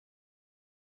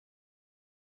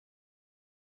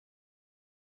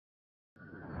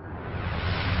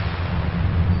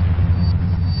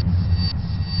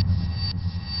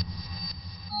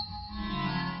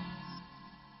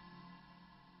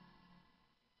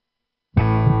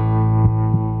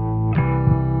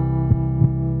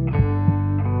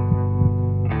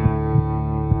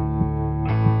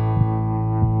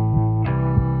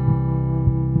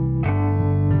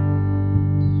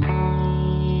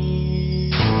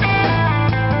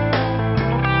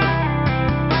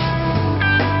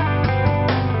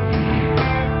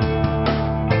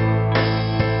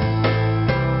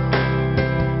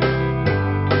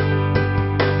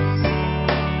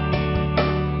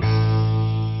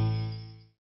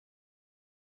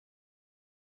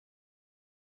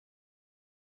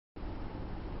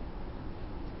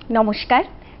নমস্কার,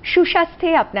 সুস্বাস্থ্যে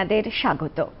আপনাদের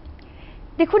স্বাগত।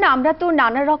 দেখুন, আমরা তো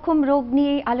নানা রকম রোগ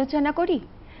নিয়ে আলোচনা করি,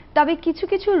 তবে কিছু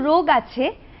কিছু রোগ আছে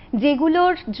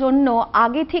যেগুলোর জন্য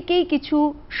আগে থেকেই কিছু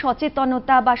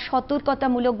সচেতনতা বা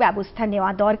সতর্কতামূলক ব্যবস্থা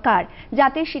নেওয়া দরকার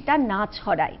যাতে সেটা না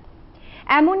ছড়ায়।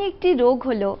 এমন একটি রোগ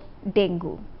হলো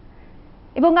ডেঙ্গু,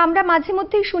 এবং আমরা মাঝে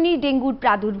মধ্যেই শুনি ডেঙ্গুর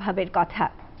প্রাদুর্ভাবের কথা।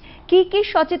 কি কি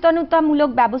সচেতনতামূলক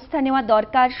ব্যবস্থা নেওয়া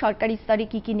দরকার, সরকারি স্তরে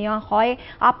কি কি নেওয়া হয়,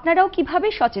 আপনারাও কিভাবে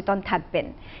সচেতন থাকবেন,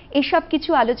 এসব কিছু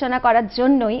আলোচনা করার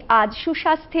জন্যই আজ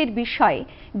সুস্বাস্থ্যের বিষয়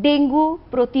ডেঙ্গু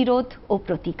প্রতিরোধ ও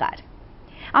প্রতিকার।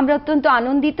 আমরা অত্যন্ত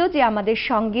আনন্দিত যে আমাদের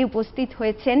সঙ্গে উপস্থিত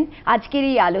হয়েছেন আজকের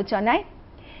এই আলোচনায়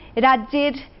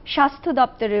রাজ্যের স্বাস্থ্য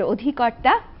দপ্তরের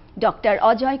অধিকর্তা ডক্টর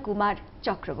অজয় কুমার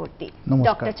চক্রবর্তী।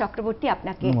 ডক্টর চক্রবর্তী,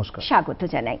 আপনাকে স্বাগত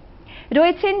জানাই।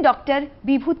 রয়েছেন ডক্টর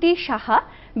বিভূতি সাহা,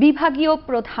 বিভাগীয়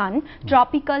প্রধান,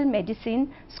 tropical medicine,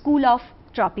 school of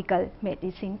tropical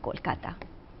medicine, Kolkata.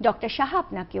 Doctor Saha,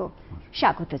 আপনাকেও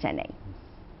স্বাগত জানাই।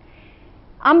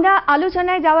 আমরা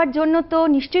আলোচনায় যাওয়ার জন্য তো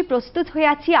নিশ্চয়ই প্রস্তুত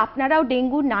হয়ে আছি। আপনারাও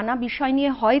ডেঙ্গুর নানা বিষয়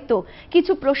নিয়ে হয়তো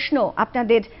কিছু প্রশ্ন,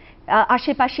 আপনাদের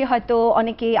আশেপাশে হয়তো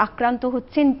অনেকে আক্রান্ত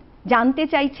হচ্ছেন, জানতে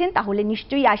চাইছেন, তাহলে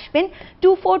নিশ্চয়ই আসবেন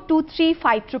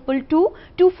 24235222,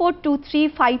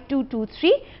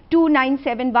 24235223,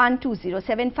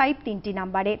 29712075 তিনটি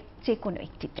নাম্বারের যে কোনো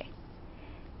একটিতে।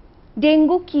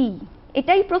 ডেঙ্গু কি,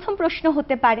 এটাই প্রথম প্রশ্ন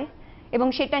হতে পারে, এবং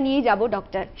সেটা নিয়ে যাব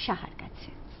ডক্টর সাহার কাছে।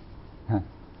 হ্যাঁ,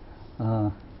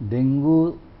 ডেঙ্গু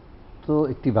তো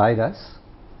একটি ভাইরাস।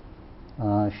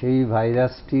 সেই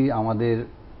ভাইরাসটি আমাদের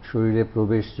শরীরে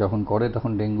প্রবেশ যখন করে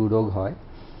তখন ডেঙ্গু রোগ হয়।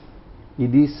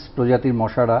 ইডিস প্রজাতির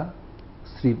মশারা,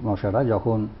 স্ত্রী মশারা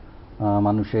যখন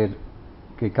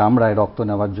মানুষেরকে কামড়ায় রক্ত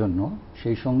নেওয়ার জন্য,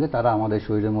 সেই সঙ্গে তারা আমাদের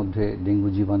শরীরের মধ্যে ডেঙ্গু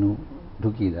জীবাণু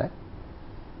ঢুকিয়ে দেয়,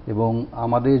 এবং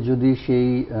আমাদের যদি সেই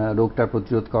রোগটা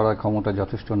প্রতিরোধ করার ক্ষমতা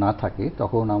যথেষ্ট না থাকে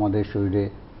তখন আমাদের শরীরে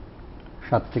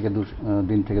 7 থেকে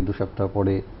 2 সপ্তাহ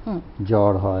পরে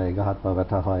জ্বর হয়, গা হাত পা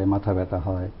ব্যথা হয়, মাথা ব্যথা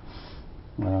হয়,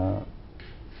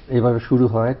 এইভাবে শুরু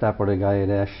হয়, তারপরে গায়ে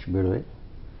র্যাশ বেরোয়।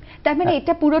 তার মানে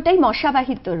এটা পুরোটাই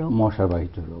মশাবাহিত রোগ।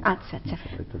 মশাবাহিত রোগ। আচ্ছা আচ্ছা,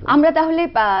 আমরা তাহলে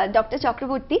ডক্টর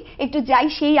চক্রবর্তী একটু যাই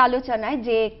সেই আলোচনায়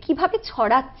যে কিভাবে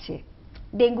ছড়াচ্ছে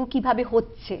ডেঙ্গু, কিভাবে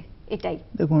হচ্ছে এটাই।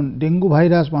 দেখুন, ডেঙ্গু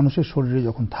ভাইরাস মানুষের শরীরে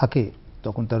যখন থাকে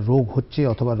তখন তার রোগ হচ্ছে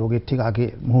অথবা রোগের ঠিক আগে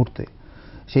মুহূর্তে,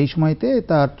 সেই সময়তে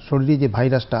তার শরীরে যে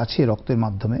ভাইরাসটা আছে রক্তের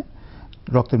মাধ্যমে,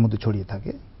 রক্তের মধ্যে ছড়িয়ে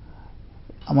থাকে।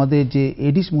 আমাদের যে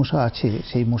এডিস মশা আছে,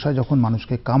 সেই মশা যখন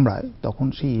মানুষকে কামড়ায় তখন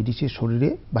সেই এডিসের শরীরে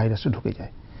ভাইরাসটা ঢুকে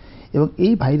যায়, এবং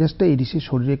এই ভাইরাসটা এডিসের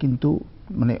শরীরে কিন্তু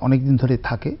অনেক দিন ধরে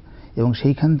থাকে, এবং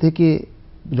সেইখান থেকে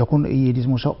যখন এই এডিস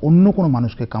মশা অন্য কোনো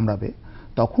মানুষকে কামড়াবে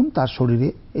তখন তার শরীরে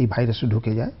এই ভাইরাসটা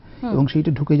ঢুকে যায়, এবং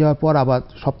সেইটা ঢুকে যাওয়ার পর আবার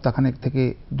সপ্তাহখানেক থেকে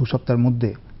 2 সপ্তাহের মধ্যে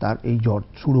তার এই জ্বর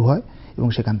শুরু হয় এবং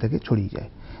সেখান থেকে ছড়িয়ে যায়।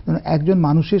 একজন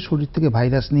মানুষের শরীর থেকে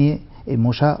ভাইরাস নিয়ে এই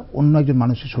মশা অন্য একজন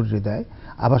মানুষের শরীরে দেয়,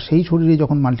 আবার সেই শরীরে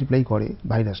যখন মাল্টিপ্লাই করে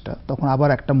ভাইরাসটা তখন আবার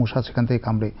একটা মশা সেখান থেকে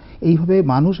কামড়ে, এইভাবে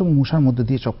মানুষ এবং মশার মধ্যে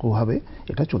দিয়ে চক্রভাবে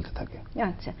এটা চলতে থাকে।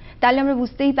 আচ্ছা, তাহলে আমরা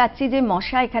বুঝতেই পাচ্ছি যে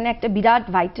মশা এখানে একটা বিরাট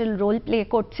ভাইটাল রোল প্লে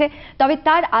করছে। তবে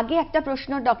তার আগে একটা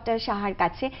প্রশ্ন ডক্টর সাহার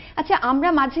কাছে। আচ্ছা, আমরা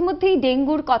মাঝে মধ্যেই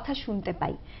ডেঙ্গুর কথা শুনতে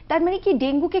পাই, তার মানে কি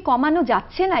ডেঙ্গুকে কমানো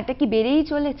যাচ্ছে না, এটা কি বেড়েই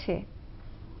চলেছে?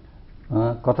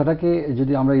 কথাটাকে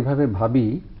যদি আমরা এইভাবে ভাবি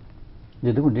যে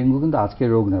দেখুন, ডেঙ্গু কিন্তু আজকের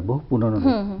রোগ না, বহু পুরনো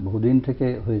রোগ, বহুদিন থেকে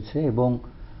হয়েছে, এবং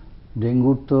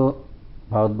ডেঙ্গুর তো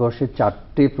ভারতবর্ষে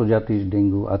 4টে প্রজাতির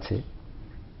ডেঙ্গু আছে।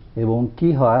 এবং কি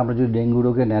হয়, আমরা যদি ডেঙ্গু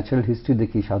রোগের ন্যাচারাল হিস্ট্রি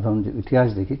দেখি, সাধারণ ইতিহাস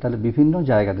দেখি, তাহলে বিভিন্ন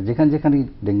জায়গাতে যেখানে যেখানে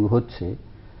ডেঙ্গু হচ্ছে,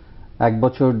 1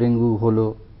 বছর ডেঙ্গু হলো,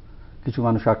 কিছু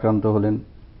মানুষ আক্রান্ত হলেন,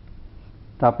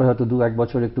 তারপরে হয়তো 2-1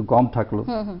 বছর একটু কম থাকলো,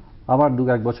 আবার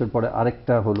 2-1 বছর পরে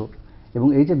আরেকটা হলো। এবং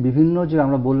এই যে বিভিন্ন যে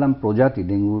আমরা বললাম প্রজাতি,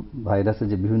 ডেঙ্গু ভাইরাসের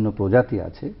যে বিভিন্ন প্রজাতি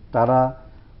আছে, তারা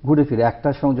ঘুরে ফিরে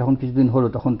একটার সঙ্গে যখন কিছুদিন হলো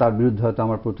তখন তার বিরুদ্ধে হয়তো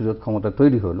আমার প্রতিরোধ ক্ষমতা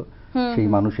তৈরি হলো সেই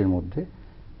মানুষের মধ্যে।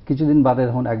 কিছুদিন বাদে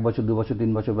যখন 1 বছর, 2 বছর,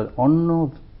 3 বছর বাদে অন্য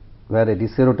ভ্যারাইটি,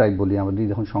 সেরোটাইপ বলি আমরা,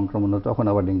 যখন সংক্রমণ হলো তখন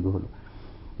আবার ডেঙ্গু হলো।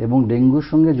 এবং ডেঙ্গুর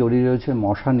সঙ্গে জড়িয়ে রয়েছে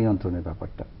মশা নিয়ন্ত্রণের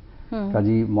ব্যাপারটা।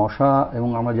 কাজী মশা, এবং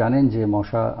আমরা জানেন যে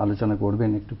মশা আলোচনা করবেন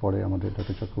একটু পরে আমাদের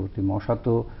ডক্টর চক্রবর্তী।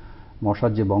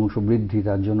 মশার যে বংশবৃদ্ধি,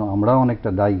 তার জন্য আমরাও অনেকটা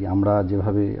দায়ী। আমরা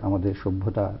যেভাবে আমাদের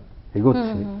সভ্যতা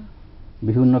এগোচ্ছে,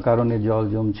 বিভিন্ন কারণে জল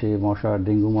জমছে, মশা,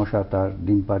 ডেঙ্গু মশা তার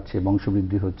ডিম পাচ্ছে,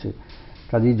 বংশবৃদ্ধি হচ্ছে।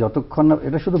 কাজেই যতক্ষণ না,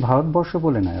 এটা শুধু ভারতবর্ষ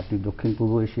বলে নয়, আপনি দক্ষিণ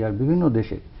পূর্ব এশিয়ার বিভিন্ন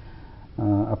দেশে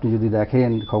আপনি যদি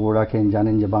দেখেন, খবর রাখেন,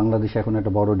 জানেন যে বাংলাদেশে এখন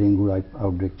একটা বড় ডেঙ্গুর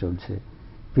আউটব্রেক চলছে,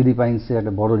 ফিলিপাইন্সে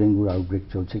একটা বড় ডেঙ্গুর আউটব্রেক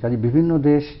চলছে। কাজে বিভিন্ন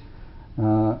দেশ,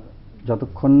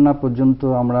 যতক্ষণ না পর্যন্ত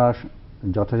আমরা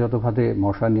যথাযথভাবে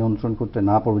মশা নিয়ন্ত্রণ করতে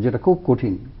না পারবো, যেটা খুব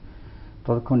কঠিন,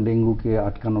 ততক্ষণ ডেঙ্গুকে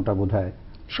আটকানোটা বোধহয়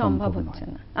সম্ভব হচ্ছে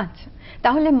না। আচ্ছা,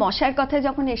 তাহলে মশার কথা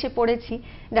যখন এসে পড়েছি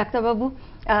ডাক্তারবাবু,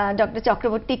 ডক্টর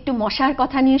চক্রবর্তী, একটু মশার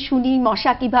কথা নিয়ে শুনি।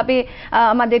 মশা কিভাবে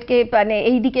আমাদেরকে মানে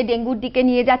এই দিকে ডেঙ্গুর দিকে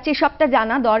নিয়ে যাচ্ছে সবটা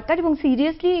জানা দরকার, এবং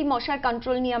সিরিয়াসলি মশার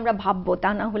কন্ট্রোল নিয়ে আমরা ভাববো, তা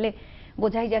না হলে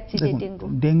বোঝাই যাচ্ছে যে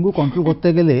ডেঙ্গু কন্ট্রোল করতে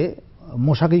গেলে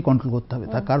মশাকেই কন্ট্রোল করতে হবে।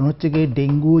 তার কারণ হচ্ছে গিয়ে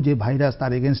ডেঙ্গু যে ভাইরাস,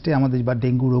 তার এগেনস্টে আমাদের, বা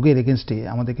ডেঙ্গু রোগের এগেনস্টে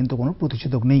আমাদের কিন্তু কোনো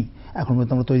প্রতিষেধক নেই, এখন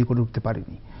পর্যন্ত আমরা তৈরি করে উঠতে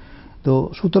পারিনি। তো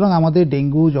সুতরাং আমাদের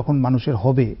ডেঙ্গু যখন মানুষের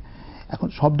হবে, এখন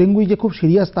সব ডেঙ্গুই যে খুব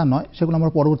সিরিয়াস তা নয়, সেগুলো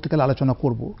আমরা পরবর্তীকালে আলোচনা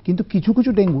করব, কিন্তু কিছু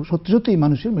কিছু ডেঙ্গু সত্যি সত্যিই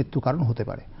মানুষের মৃত্যুর কারণ হতে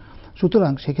পারে।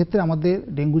 সুতরাং সেক্ষেত্রে আমাদের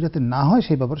ডেঙ্গু যাতে না হয়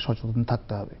সেই ব্যাপারে সচেতন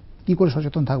থাকতে হবে। কি করে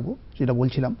সচেতন থাকবো যেটা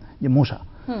বলছিলাম, যে মশা।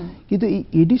 কিন্তু এই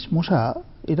এডিস মশা,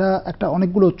 এটা একটা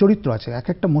অনেকগুলো চরিত্র আছে। এক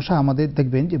একটা মশা আমাদের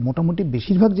দেখবেন যে মোটামুটি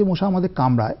বেশিরভাগ যে মশা আমাদের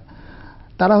কামড়ায়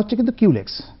তারা হচ্ছে কিন্তু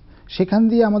কিউলেক্স, সেখান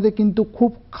দিয়ে আমাদের কিন্তু খুব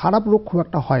খারাপ রোগ খুব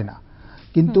একটা হয় না।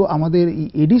 কিন্তু আমাদের এই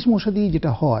এডিস মশা দিয়ে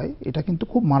যেটা হয়, এটা কিন্তু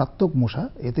খুব মারাত্মক মশা।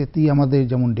 এতেই আমাদের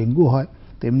যেমন ডেঙ্গু হয়,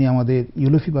 তেমনি আমাদের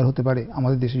ইয়েলো ফিভার হতে পারে,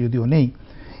 আমাদের দেশে যদিও নেই,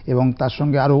 এবং তার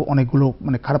সঙ্গে আরও অনেকগুলো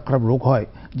মানে খারাপ খারাপ রোগ হয়,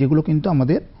 যেগুলো কিন্তু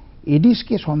আমাদের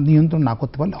এডিসকে নিয়ন্ত্রণ না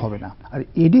করতে পারলে হবে না। আর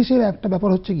এডিসের একটা ব্যাপার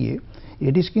হচ্ছে গিয়ে,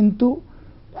 এডিস কিন্তু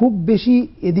খুব বেশি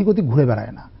এদিক ওদিক ঘুরে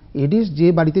বেড়ায় না। এডিস যে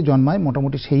বাড়িতে জন্মায়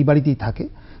মোটামুটি সেই বাড়িতেই থাকে,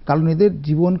 কারণ এদের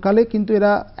জীবনকালে কিন্তু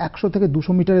এরা 100 থেকে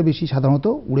 200 মিটারের বেশি সাধারণত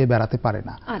উড়ে বেড়াতে পারে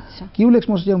না। কিউলেক্স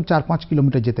মশা যেরকম 4-5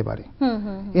 কিলোমিটার যেতে পারে,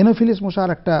 এনোফিলিস মশা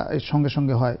আর একটা এর সঙ্গে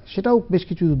সঙ্গে হয়, সেটাও বেশ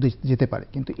কিছু যেতে পারে।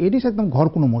 কিন্তু এডিস একদম ঘর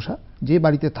কোনো মশা, যে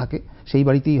বাড়িতে থাকে সেই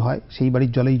বাড়িতেই হয়, সেই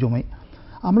বাড়ির জলেই জমে।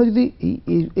 আমরা যদি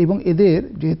এবং এদের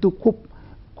যেহেতু খুব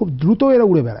খুব দ্রুত এরা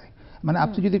উড়ে বেড়ায়, মানে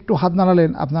আপনি যদি একটু হাত নাড়ালেন,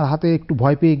 আপনার হাতে একটু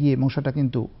ভয় পেয়ে গিয়ে মশাটা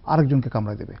কিন্তু আরেকজনকে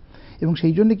কামড়ে দেবে। এবং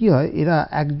সেই জন্য কি হয়, এরা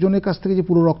একজনের কাছ থেকে যে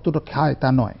পুরো রক্তটা খায় তা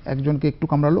নয়, একজনকে একটু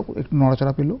কামড়ালো, একটু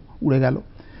নড়াচড়া পেলো, উড়ে গেল।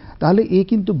 তাহলে এ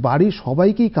কিন্তু বাড়ির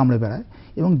সবাইকেই কামড়ে বেড়ায়,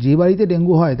 এবং যে বাড়িতে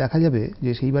ডেঙ্গু হয় দেখা যাবে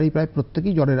যে সেই বাড়ি প্রায়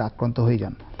প্রত্যেকেই জ্বরের আক্রান্ত হয়ে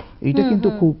যান। এইটা কিন্তু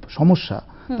খুব সমস্যা।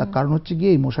 তার কারণ হচ্ছে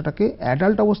গিয়ে এই মশাটাকে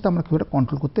অ্যাডাল্ট অবস্থা আমরা খুব একটা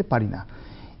কন্ট্রোল করতে পারি না।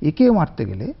 একে মারতে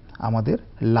গেলে আমাদের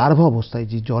লার্ভা অবস্থায়,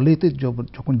 যে জলেতে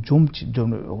যখন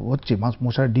হচ্ছে,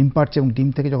 মশার ডিম পাড়ছে এবং ডিম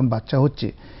থেকে যখন বাচ্চা হচ্ছে,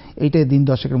 এইটাই দিন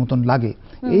 10 মতন লাগে।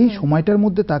 এই সময়টার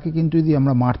মধ্যে তাকে কিন্তু যদি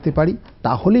আমরা মারতে পারি,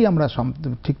 তাহলেই আমরা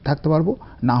ঠিক থাকতে পারবো,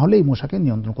 না হলে এই মশাকে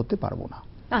নিয়ন্ত্রণ করতে পারবো না।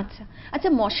 আচ্ছা আচ্ছা,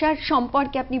 মশার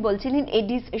সম্পর্কে আপনি বলছিলেন,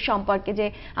 এডিস সম্পর্কে, যে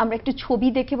আমরা একটু ছবি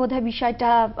দেখে বোধহয় বিষয়টা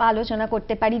আলোচনা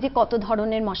করতে পারি, যে কত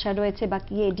ধরনের মশা রয়েছে বা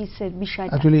কি এডিসের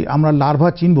বিষয়টা। অ্যাকচুয়ালি আমরা লার্ভা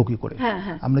চিনবো কি করে?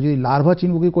 আমরা যদি লার্ভা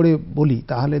চিনবো কি করে বলি,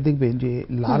 তাহলে দেখবেন যে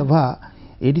লার্ভা,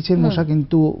 এডিসের মশা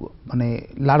কিন্তু মানে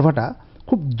লার্ভাটা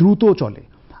খুব দ্রুত চলে।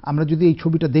 আমরা যদি এই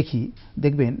ছবিটা দেখি,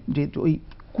 দেখবেন যে ওই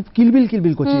খুব কিলবিল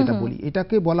কিলবিল করছে, যেটা বলি,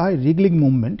 এটাকে বলা হয় রিগলিং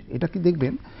মুভমেন্ট। এটাকে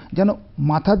দেখবেন যেন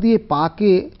মাথা দিয়ে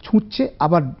পাকে ছুঁচ্ছে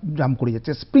আবার জাম্প করে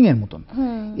যাচ্ছে, স্প্রিং এর মতন।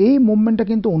 এই মুভমেন্টটা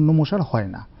কিন্তু অন্য মশার হয়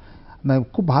না।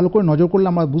 খুব ভালো করে নজর করলে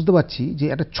আমরা বুঝতে পারছি যে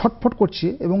এটা ছটফট করছে,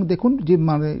 এবং দেখুন যে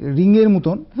মানে রিংয়ের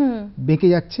মতন বেঁকে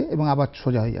যাচ্ছে এবং আবার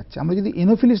সোজা হয়ে যাচ্ছে। আমরা যদি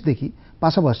এনোফিলিস দেখি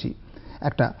পাশাপাশি,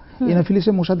 একটা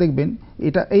এনোফিলিসের মশা দেখবেন,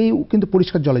 এটা এই কিন্তু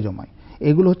পরিষ্কার জলে জমায়।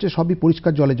 এগুলো হচ্ছে সবই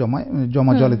পরিষ্কার জলে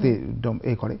জমা জলেতে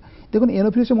এ করে। দেখুন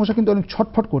এনোফিলিসের মশা কিন্তু অনেক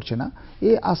ছটফট করছে না,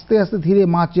 এ আস্তে আস্তে ধীরে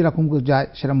মাছ যেরকম যায়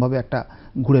সেরকমভাবে একটা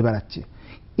ঘুরে বেড়াচ্ছে।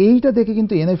 এইটা দেখে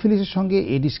কিন্তু এনোফিলিসের সঙ্গে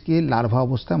এডিসকে লার্ভা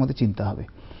অবস্থায় আমাদের চিনতে হবে।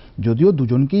 যদিও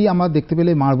দুজনকেই আমরা দেখতে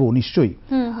পেলে মারবো নিশ্চয়ই।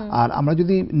 আর আমরা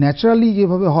যদি ন্যাচারালি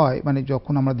যেভাবে হয়, মানে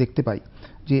যখন আমরা দেখতে পাই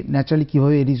যে ন্যাচারালি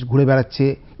কীভাবে এডিস ঘুরে বেড়াচ্ছে,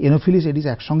 এনোফিলিস এডিস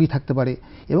একসঙ্গেই থাকতে পারে,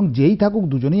 এবং যেই থাকুক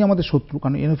দুজনেই আমাদের শত্রু।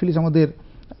 কারণ এনোফিলিস আমাদের,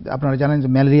 আপনারা জানেন যে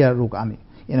ম্যালেরিয়া রোগ আনে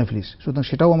এনোফিলিস, সুতরাং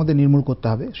সেটাও আমাদের নির্মূল করতে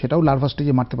হবে। সেটাও লার্ভা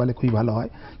স্টেজে মারতে পারলে খুবই ভালো হয়।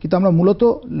 কিন্তু আমরা মূলত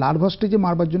লার্ভা স্টেজে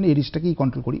মারবার জন্য এডিসটাকেই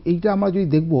কন্ট্রোল করি। এইটা আমরা যদি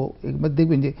দেখবো, একবার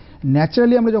দেখবেন যে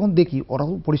ন্যাচারালি আমরা যখন দেখি, ওরা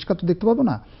পরিষ্কার তো দেখতে পাবো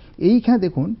না। এইখানে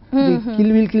দেখুন যে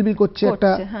কিলবিল কিলবিল করছে একটা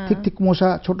ঠিক ঠিক মশা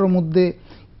ছোটোর মধ্যে,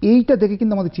 এইটা দেখে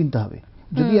কিন্তু আমাদের চিনতে হবে।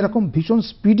 যদি এরকম ভীষণ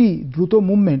স্পিডি দ্রুত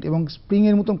মুভমেন্ট এবং স্প্রিং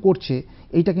এর মতন করছে,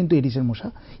 এইটা কিন্তু এডিসের মশা।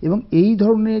 এবং এই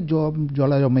ধরনের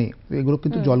জলা জমে, এগুলো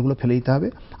কিন্তু জলগুলো ফেলে দিতে হবে।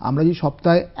 আমরা যদি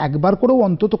সপ্তাহে একবার করেও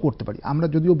অন্তত করতে পারি, আমরা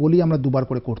যদিও বলি আমরা 2বার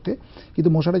করে করতে, কিন্তু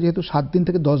মশাটা যেহেতু 7 দিন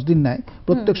থেকে 10 দিন নেয়,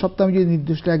 প্রত্যেক সপ্তাহে আমি যদি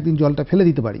নির্দিষ্ট একদিন জলটা ফেলে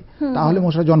দিতে পারি, তাহলে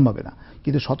মশা জন্মাবে না।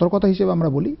 কিন্তু সতর্কতা হিসেবে আমরা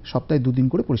বলি সপ্তাহে 2 দিন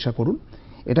করে পরিষ্কার করুন।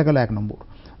 এটা গেল 1 নম্বর।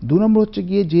 2 নম্বর হচ্ছে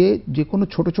গিয়ে যে কোনো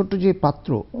ছোট ছোট যে পাত্র,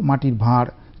 মাটির ভাঁড়,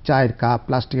 চায়ের কাপ,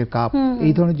 প্লাস্টিকের কাপ,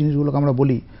 এই ধরনের জিনিসগুলোকে আমরা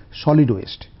বলি সলিড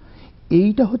ওয়েস্ট।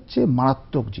 এইটা হচ্ছে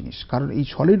মারাত্মক জিনিস, কারণ এই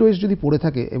সলিড ওয়েস্ট যদি পড়ে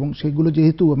থাকে, এবং সেগুলো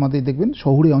যেহেতু আমাদের দেখবেন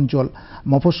শহুরে অঞ্চল,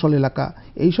 মফস্বল এলাকা,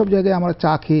 এইসব জায়গায় আমরা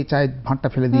চা খেয়ে চায়ের ভাঁড়টা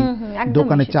ফেলে দিই,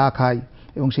 দোকানে চা খাই,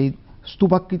 এবং সেই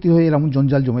স্তূপাকৃতি হয়ে এরকম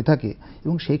জঞ্জাল জমে থাকে।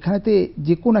 এবং সেইখানেতে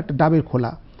যে কোনো একটা ডাবের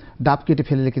খোলা, ডাব কেটে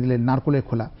ফেলে রেখে দিলেন, নারকলের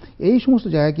খোলা, এই সমস্ত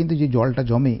জায়গায় কিন্তু যে জলটা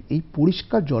জমে, এই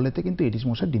পরিষ্কার জলেতে কিন্তু এডিস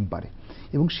মশা ডিম পাড়ে।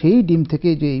 এবং সেই ডিম থেকে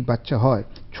যে এই বাচ্চা হয়,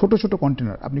 ছোট ছোট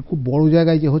কন্টেনার, আপনি খুব বড়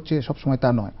জায়গায় যে হচ্ছে সবসময় তা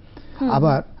নয়।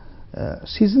 আবার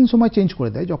সিজন সময় চেঞ্জ করে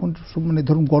দেয়, যখন মানে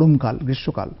ধরুন গরমকাল,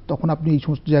 গ্রীষ্মকাল, তখন আপনি এই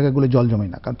সমস্ত জায়গাগুলো জল জমে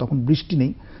না, কারণ তখন বৃষ্টি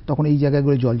নেই, তখন এই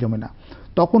জায়গাগুলো জল জমে না।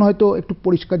 তখন হয়তো একটু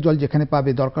পরিষ্কার জল যেখানে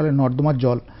পাবে, দরকার হলে নর্দমার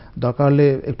জল, দরকার হলে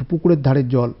একটু পুকুরের ধারের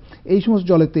জল, এই সমস্ত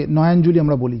জলেতে নয়নজুলি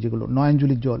আমরা বলি যেগুলো,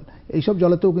 নয়নজুলির জল, এইসব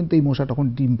জলেতেও কিন্তু এই মশা তখন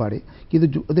ডিম পাড়ে। কিন্তু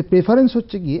ওদের প্রেফারেন্স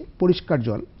হচ্ছে গিয়ে পরিষ্কার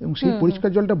জল, এবং সেই পরিষ্কার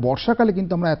জলটা বর্ষাকালে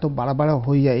কিন্তু আমরা এত বাড়া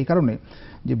হয়ে যায় এই কারণে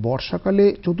যে বর্ষাকালে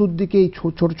চতুর্দিকে এই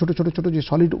ছোট ছোট ছোট ছোট যে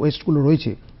সলিড ওয়েস্টগুলো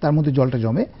রয়েছে তার মধ্যে জলটা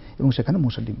জমে এবং সেখানে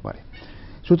মশা ডিম পাড়ে।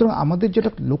 সুতরাং আমাদের যেটা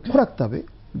লক্ষ্য রাখতে হবে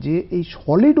যে এই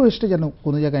সলিড ওয়েস্টে যেন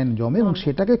কোনো জায়গায় জমে, এবং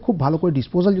সেটাকে খুব ভালো করে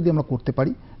ডিসপোজাল যদি আমরা করতে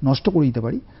পারি, নষ্ট করে দিতে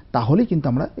পারি, তাহলেই কিন্তু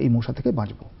আমরা এই মশা থেকে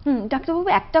বাঁচবো। ডাক্তারবাবু,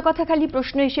 একটা কথা খালি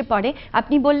প্রশ্ন এসে পড়ে,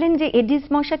 আপনি বললেন যে এডিস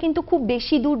মশা কিন্তু খুব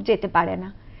বেশি দূর যেতে পারে না।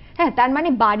 হ্যাঁ, তার মানে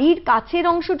বাড়ির কাছের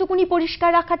অংশটুকুনি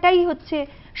পরিষ্কার রাখাটাই হচ্ছে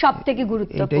সব থেকে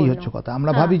গুরুত্বপূর্ণ। এটাই হচ্ছে কথা।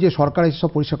 আমরা ভাবি যে সরকার এসব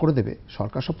পরিষ্কার করে দেবে,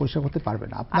 সরকার সব পরিষ্কার করতে পারবে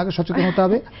না। আপনাকে সচেতন হতে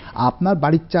হবে। আপনার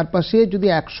বাড়ির চারপাশে যদি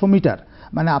 100 মিটার,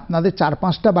 মানে আপনাদের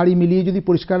 4-5টা বাড়ি মিলিয়ে যদি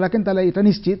পরিষ্কার রাখেন, তাহলে এটা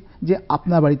নিশ্চিত যে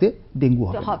আপনার বাড়িতে ডেঙ্গু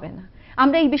হবে না।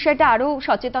 আমরা এই বিষয়টা আরো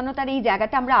সচেতনতার এই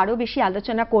জায়গাটা আমরা আরো বেশি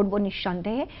আলোচনা করব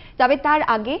নিঃসন্দেহে। তবে তার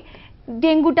আগে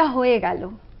ডেঙ্গুটা হয়ে গেল,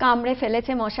 কামড়ে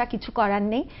ফেলেছে মশা, কিছু করার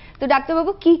নেই। তো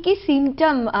ডাক্তারবাবু, কি কি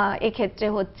সিমটম এক্ষেত্রে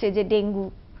হচ্ছে যে ডেঙ্গু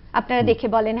আপনারা দেখে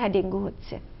বলেন হ্যাঁ ডেঙ্গু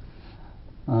হচ্ছে?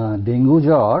 ডেঙ্গু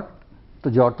জ্বর তো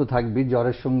জ্বর তো থাকবেই,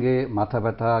 জ্বরের সঙ্গে মাথা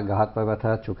ব্যথা, গা হাত পা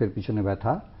ব্যথা, চোখের পিছনে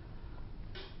ব্যথা,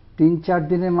 3-4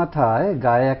 দিনের মাথায়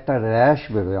গায়ে একটা র্যাশ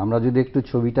বেরোয়। আমরা যদি একটু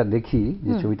ছবিটা দেখি,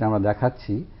 যে ছবিটা আমরা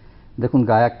দেখাচ্ছি, দেখুন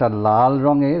গায়ে একটা লাল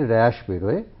রঙের র্যাশ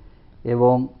বেরোয়,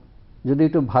 এবং যদি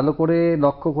একটু ভালো করে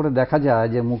লক্ষ্য করে দেখা যায়,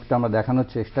 যে মুখটা আমরা দেখানোর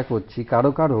চেষ্টা করছি,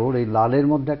 কারো কারোর এই লালের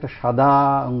মধ্যে একটা সাদা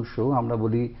অংশ, আমরা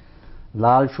বলি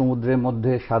লাল সমুদ্রের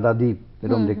মধ্যে সাদা দ্বীপ,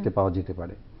 এরকম দেখতে পাওয়া যেতে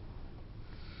পারে।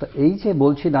 তো এই যে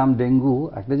বলছিলাম ডেঙ্গু,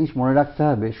 একটা জিনিস মনে রাখতে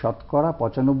হবে, শতকরা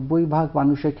 95%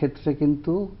 মানুষের ক্ষেত্রে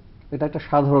কিন্তু এটা একটা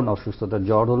সাধারণ অসুস্থতা।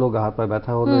 জ্বর হলো, গা হাত পা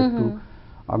ব্যথা হলো, একটু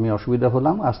আমি অসুবিধা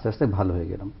হলাম, আস্তে আস্তে ভালো হয়ে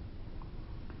গেলাম।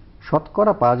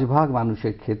 শতকরা 5%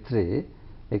 মানুষের ক্ষেত্রে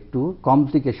একটু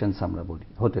কমপ্লিকেশনস আমরা বলি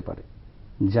হতে পারে।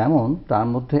 যেমন তার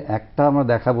মধ্যে একটা আমরা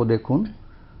দেখাবো, দেখুন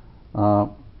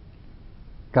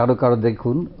কারো কারো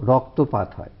দেখুন রক্তপাত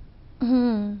হয়।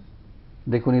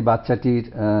 দেখুন এই বাচ্চাটির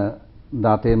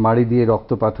দাঁতে মাড়ি দিয়ে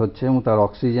রক্তপাত হচ্ছে, এবং তার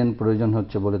অক্সিজেন প্রয়োজন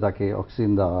হচ্ছে বলে তাকে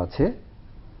অক্সিজেন দেওয়া আছে।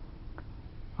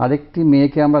 আরেকটি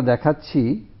মেয়েকে আমরা দেখাচ্ছি,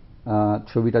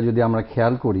 ছবিটা যদি আমরা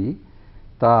খেয়াল করি,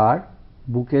 তার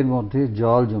বুকের মধ্যে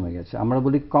জল জমে গেছে। আমরা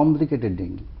বলি কমপ্লিকেটেড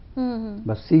ডেঙ্গি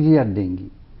বা সিভিয়ার ডেঙ্গি।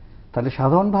 তাহলে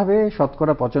সাধারণভাবে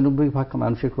শতকরা 95%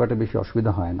 মানুষের খুব একটা বেশি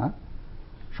অসুবিধা হয় না।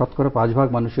 শতকরা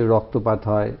 5% মানুষের রক্তপাত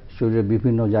হয়, শরীরের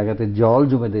বিভিন্ন জায়গাতে জল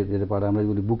জমে যেতে পারে, আমরা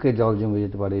বলি বুকে জল জমে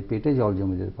যেতে পারে, পেটে জল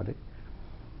জমে যেতে পারে।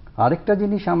 আরেকটা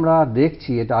জিনিস আমরা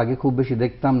দেখছি, এটা আগে খুব বেশি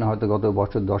দেখতাম না, হয়তো গত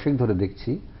বছর 10 ধরে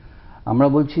দেখছি, আমরা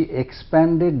বলছি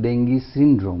এক্সপ্যান্ডেড ডেঙ্গি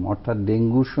সিনড্রোম, অর্থাৎ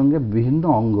ডেঙ্গুর সঙ্গে বিভিন্ন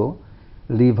অঙ্গ,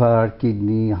 লিভার,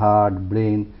 কিডনি, হার্ট,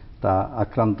 ব্রেন তা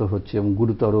আক্রান্ত হচ্ছে এবং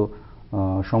গুরুতর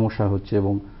সমস্যা হচ্ছে,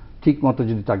 এবং ঠিক মতো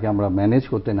যদি তাকে আমরা ম্যানেজ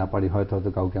করতে না পারি, হয়তো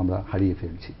কাউকে আমরা হারিয়ে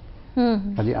ফেলছি।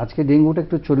 কাজে আজকে ডেঙ্গুটা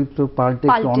একটু চরিত্র পাল্টে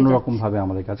একটু অন্যরকম ভাবে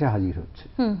আমাদের কাছে হাজির হচ্ছে।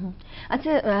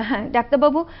 আচ্ছা, হ্যাঁ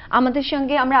ডাক্তারবাবু, আমাদের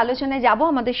সঙ্গে আমরা আলোচনায় যাব।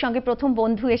 আমাদের সঙ্গে প্রথম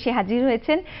বন্ধু এসে হাজির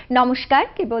হয়েছেন। নমস্কার,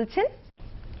 কে বলছেন?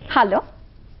 হ্যালো,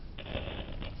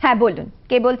 হ্যাঁ বলুন,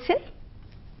 কে বলছেন?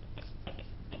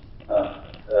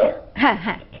 হ্যাঁ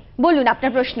হ্যাঁ বলুন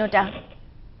আপনার প্রশ্নটা।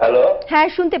 হ্যালো, হ্যাঁ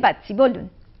শুনতে পাচ্ছি, বলুন।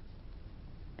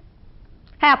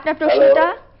 হ্যাঁ আপনার প্রশ্নটা,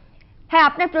 হ্যাঁ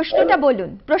আপনার প্রশ্নটা বলুন,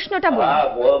 প্রশ্নটা বলুন।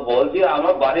 বলছি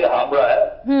আমার বাড়ি হাবড়ায়।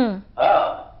 হ্যাঁ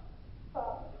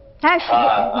হ্যাঁ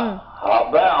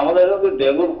হাবড়ায় আমাদের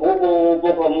ডেঙ্গুর খুব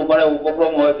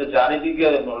উপক্রম হয়েছে, চারিদিকে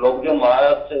লোকজন মারা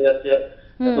যাচ্ছে,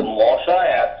 মশা,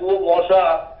 এত মশা।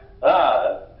 হ্যাঁ,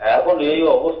 এখন এই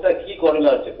অবস্থা কি করে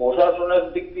যাচ্ছে, প্রশাসনের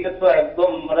দিক থেকে তো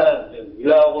একদম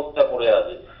ভিড়া অবস্থা করে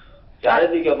আছে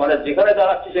চারিদিকে, যেখানে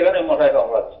দাঁড়াচ্ছি সেখানে মশায়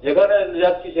কামড়াচ্ছে, যেখানে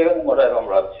যাচ্ছি সেখানে মশায়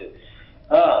কামড়াচ্ছে।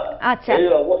 হ্যাঁ, এই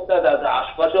অবস্থা,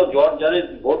 আশপাশেও জ্বর জারি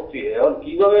ভর্তি। এখন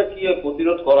কিভাবে কি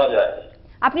প্রতিরোধ করা যায়?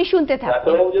 আপনি শুনতে থাকুন,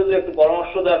 ডাক্তারবাবু যদি একটু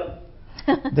পরামর্শ দেন।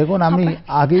 দেখুন, আমি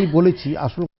আগেই বলেছি,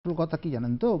 আসল আসল কথা কি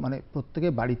জানেন তো, মানে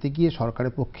প্রত্যেকের বাড়িতে গিয়ে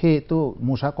সরকারের পক্ষে তো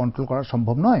মশা কন্ট্রোল করা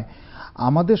সম্ভব নয়।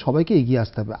 আমাদের সবাইকে এগিয়ে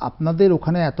আসতে হবে। আপনাদের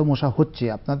ওখানে এত মশা হচ্ছে,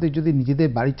 আপনাদের যদি নিজেদের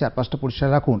বাড়ির চারপাশটা পরিষ্কার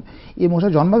রাখুন, এই মশা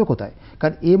জন্মাবে কোথায়?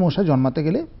 কারণ এই মশা জন্মাতে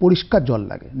গেলে পরিষ্কার জল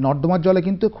লাগে, নর্দমার জলে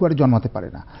কিন্তু খুব একটা জন্মাতে পারে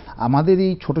না। আমাদের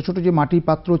এই ছোট ছোট যে মাটির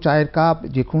পাত্র, চায়ের কাপ,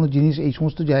 যে কোনো জিনিস, এই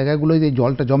সমস্ত জায়গাগুলোয় যে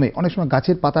জলটা জমে, অনেক সময়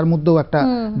গাছের পাতার মধ্যেও একটা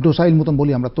ডোসাইল মতন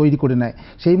বলি আমরা, তৈরি করে নেয়।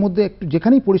 সেই মধ্যে একটু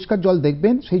যেখানেই পরিষ্কার জল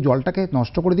দেখবেন, সেই জলটাকে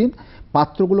নষ্ট করে দিন,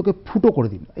 পাত্রগুলোকে ফুটো করে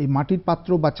দিন। এই মাটির পাত্র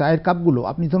বা চায়ের কাপগুলো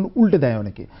আপনি ধরুন উল্টে দেয়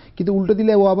অনেকে, কিন্তু উল্টে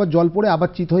দিলে ও আবার জল পড়ে আবার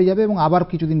চিত হয়ে যাবে এবং আবার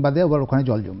কিছুদিন বাদে আবার ওখানে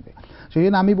জল জমবে। সেই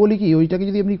জন্য আমি বলি কি, ওইটাকে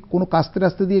যদি আপনি কোনো কাস্তে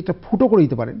রাস্তে দিয়ে একটা ফুটো করে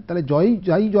দিতে পারেন, তাহলে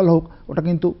যাই জল হোক ওটা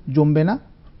কিন্তু জমবে না,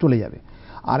 চলে যাবে।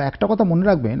 আর একটা কথা মনে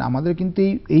রাখবেন, আমাদের কিন্তু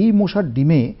এই মশার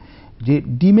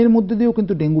ডিমের মধ্যে দিয়েও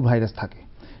কিন্তু ডেঙ্গু ভাইরাস থাকে।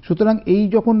 সুতরাং এই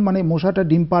যখন মানে মশাটা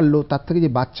ডিম পারলো, তার থেকে যে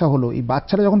বাচ্চা হলো, এই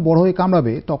বাচ্চাটা যখন বড় হয়ে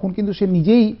কামড়াবে, তখন কিন্তু সে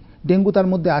নিজেই ডেঙ্গু তার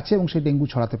মধ্যে আছে এবং সে ডেঙ্গু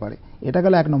ছড়াতে পারে। এটা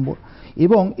গেল 1 নম্বর।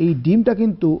 এবং এই ডিমটা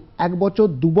কিন্তু 1 বছর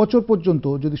 2 বছর পর্যন্ত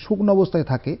যদি শুকনো অবস্থায়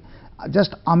থাকে,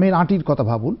 জাস্ট আমের আঁটির কথা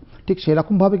ভাবুন, ঠিক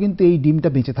সেরকমভাবে কিন্তু এই ডিমটা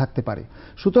বেঁচে থাকতে পারে।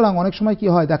 সুতরাং অনেক সময় কি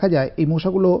হয়, দেখা যায় এই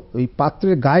মশাগুলো ওই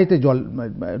পাত্রের গায়েতে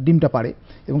ডিমটা পারে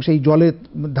এবং সেই জলের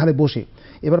ধারে বসে,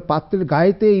 এবার পাত্রের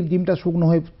গায়েতে এই ডিমটা শুকনো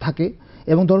হয়ে থাকে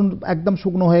এবং ধরুন একদম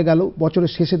শুকনো হয়ে গেল,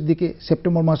 বছরের শেষের দিকে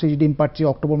সেপ্টেম্বর মাসে যে ডিম পাচ্ছে,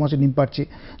 অক্টোবর মাসে ডিম পাচ্ছে,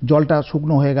 জলটা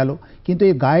শুকনো হয়ে গেল, কিন্তু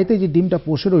এই গায়েতে যে ডিমটা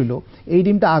বসে রইল, এই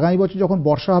ডিমটা আগামী বছর যখন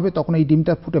বর্ষা হবে তখন এই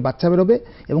ডিমটা ফুটে বাচ্চা বেরোবে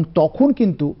এবং তখন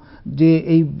কিন্তু যে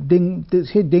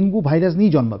সেই ডেঙ্গু ভাইরাস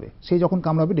নিয়েই জন্মাবে, সেই যখন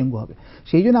কামড়াবে ডেঙ্গু হবে।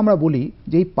 সেই জন্য আমরা বলি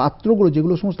যে এই পাত্রগুলো,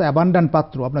 যেগুলো সমস্ত অ্যাবান্ডান্ট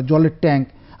পাত্র, আপনার জলের ট্যাঙ্ক,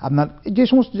 আপনার যে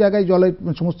সমস্ত জায়গায় জলের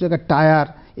সমস্ত জায়গায় টায়ার,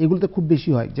 এগুলোতে খুব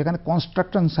বেশি হয়। যেখানে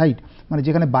কনস্ট্রাকশন সাইট, মানে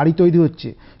যেখানে বাড়ি তৈরি হচ্ছে,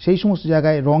 সেই সমস্ত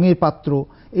জায়গায় রঙের পাত্র,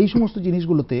 এই সমস্ত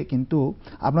জিনিসগুলোতে কিন্তু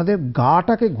আপনাদের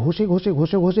গাটাকে ঘষে ঘষে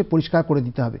ঘষে ঘষে পরিষ্কার করে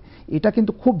দিতে হবে। এটা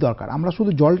কিন্তু খুব দরকার। আমরা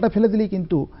শুধু জলটা ফেলে দিলেই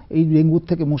কিন্তু এই ডেঙ্গুর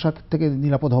থেকে, মশার থেকে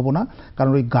নিরাপদ হব না।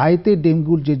 কারণ ওই গায়েতে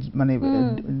ডেঙ্গুর যে মানে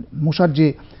মশার যে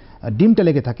ডিমটা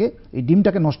লেগে থাকে, এই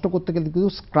ডিমটাকে নষ্ট করতে গেলে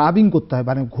কিন্তু স্ক্রাবিং করতে হয়,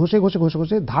 মানে ঘষে ঘষে ঘষে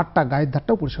ঘষে গায়ের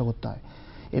ধারটাও পরিষ্কার করতে হয়।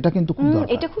 এটা কিন্তু খুব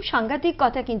দরকার। এটা খুব সাংঘাতিক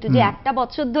কথা কিন্তু, যে 1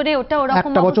 বছর ধরে ওটা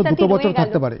ওরকম 1 বছর 2 বছর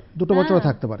থাকতে পারে, 2 বছরও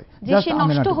থাকতে পারে, জাস্ট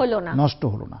নষ্ট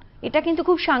হলো না। এটা কিন্তু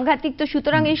খুব সাংঘাতিক। তো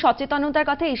সুতরাং এই সচেতনতার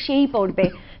কথা এসেই পড়বে,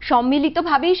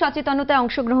 সম্মিলিতভাবেই সচেতনতায়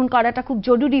অংশগ্রহণ করাটা খুব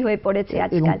জরুরি হয়ে পড়েছে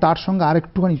আজকাল। এবং তার সঙ্গে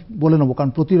আরেকটুখানি বলে নেবো,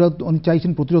 কারণ উনি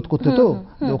চাইছেন প্রতিরোধ করতে, তো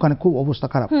ওখানে খুব অবস্থা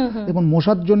খারাপ। দেখুন,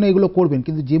 মশার জন্য এগুলো করবেন,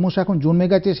 কিন্তু যে মশা এখন জন্মে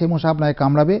গেছে সেই মশা আপনাকে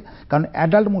কামড়াবে। কারণ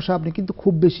অ্যাডাল্ট মশা আপনি কিন্তু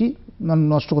খুব বেশি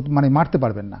নষ্ট করতে, মানে মারতে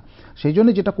পারবেন না। সেই জন্য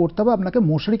যেটা করতে হবে, আপনাকে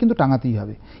মশারি কিন্তু টাঙাতেই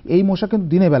হবে। এই মশা কিন্তু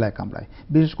দিনের বেলায় কামড়ায়,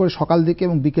 বিশেষ করে সকাল দিকে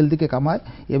এবং বিকেল দিকে কামড়ায়।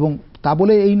 এবং তা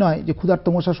বলে এই নয় যে ক্ষুধার্ত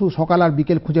মশা শুধু সকাল আর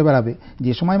বিকেল খুঁজে বেড়াবে,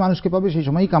 যে সময় মানুষকে পাবে সেই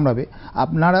সময়ই কামড়াবে।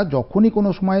 আপনারা যখনই কোনো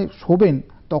সময় শোবেন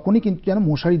তখনই কিন্তু যেন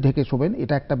মশারি ঢেকে শোবেন,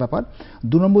 এটা একটা ব্যাপার।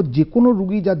 2 নম্বর, যে কোনো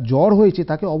রুগী যার জ্বর হয়েছে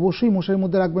তাকে অবশ্যই মশারির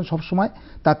মধ্যে রাখবেন সবসময়।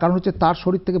 তার কারণ হচ্ছে তার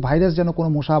শরীর থেকে ভাইরাস যেন কোনো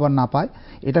মশা আবার না পায়।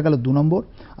 এটা গেল 2 নম্বর।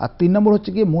 আর 3 নম্বর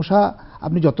হচ্ছে গিয়ে, মশা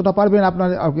আপনি যতটা পারবেন, আপনার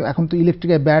এখন তো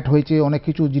ইলেকট্রিক ব্যাট হয়েছে, অনেক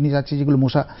কিছু জিনিস আছে যেগুলো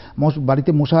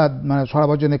বাড়িতে মশা মানে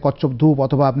সরাবার জন্য কচ্ছপ ধূপ,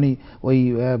 অথবা আপনি ওই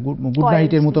গুড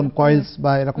নাইটের মতন কয়েলস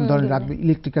বা এরকম ধরনের রাখবেন,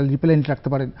 ইলেকট্রিক্যাল রিপেলেন্ট রাখতে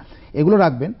পারেন, এগুলো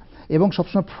রাখবেন। এবং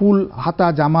সবসময় ফুল হাতা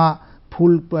জামা,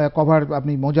 ফুল কভার,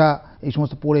 আপনি মোজা, এই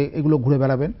সমস্ত পরে এগুলো ঘুরে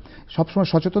বেড়াবেন। সবসময়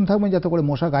সচেতন থাকবেন যাতে করে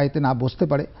মশা গায়েতে না বসতে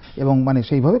পারে, এবং মানে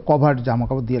সেইভাবে কভার জামা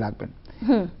কাপড় দিয়ে রাখবেন।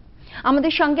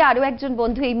 আমাদের সঙ্গে আরো একজন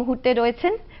বন্ধু এই মুহূর্তে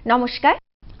রয়েছেন। নমস্কার।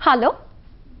 হ্যালো,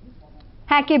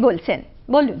 হ্যাঁ, কে বলছেন?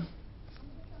 বলুন।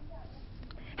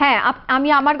 হ্যাঁ, আমি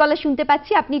আমার গলা শুনতে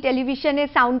পাচ্ছি, আপনি টেলিভিশনের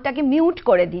সাউন্ডটাকে মিউট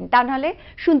করে দিন, তা নাহলে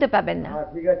শুনতে পাবেন না।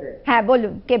 ঠিক আছে। হ্যাঁ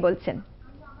বলুন, কে বলছেন?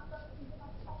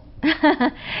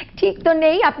 ঠিক তো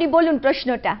নেই, আপনি বলুন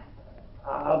প্রশ্নটা।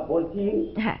 বলছি,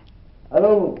 হ্যাঁ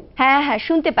হ্যালো, হ্যাঁ হ্যাঁ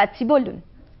শুনতে পাচ্ছি, বলুন।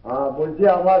 বলছি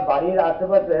আমার বাড়ির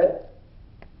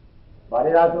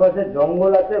আশেপাশে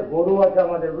জঙ্গল আছে, গরু আছে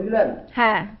আমাদের, বুঝলেন?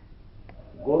 হ্যাঁ,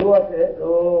 গরু আছে, তো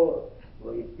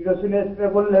ওই কেরোসিন স্প্রে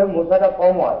করলে মশাটা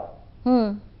কম হয়।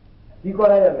 কি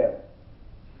করা যাবে?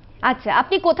 আচ্ছা,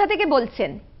 আপনি কোথা থেকে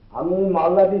বলছেন? আমি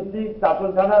মালদা ডিস্ট্রিক্ট চাতল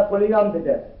থানা কলিগ্রাম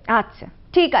থেকে। আচ্ছা,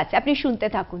 ঠিক আছে, আপনি শুনতে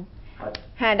থাকুন।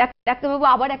 হ্যাঁ ডাক্তারবাবু,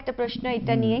 আবার একটা প্রশ্ন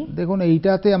এটা নিয়েই। দেখুন,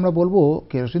 এইটাতে আমরা বলবো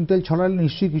কেরোসিন তেল ছড়ালে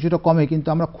নিশ্চয়ই কিছুটা কমে, কিন্তু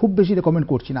আমরা খুব বেশি রেকমেন্ড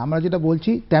করছি না। আমরা যেটা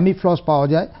বলছি, ট্যামিফ্লস পাওয়া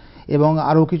যায় এবং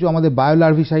আরও কিছু আমাদের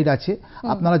বায়োলার্ভিসাইড আছে।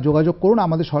 আপনারা যোগাযোগ করুন,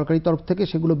 আমাদের সরকারি তরফ থেকে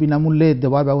সেগুলো বিনামূল্যে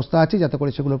দেওয়ার ব্যবস্থা আছে, যাতে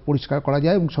করে সেগুলো পরিষ্কার করা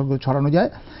যায় এবং সেগুলো ছড়ানো যায়।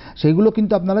 সেইগুলো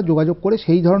কিন্তু আপনারা যোগাযোগ করে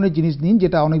সেই ধরনের জিনিস নিন,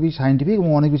 যেটা অনেক বেশি সায়েন্টিফিক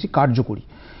এবং অনেক বেশি কার্যকরী।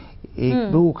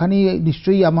 ওখানে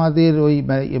নিশ্চয়ই আমাদের ওই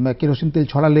কেরোসিন তেল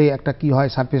ছড়ালে একটা কি হয়,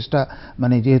 সারফেসটা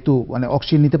মানে যেহেতু মানে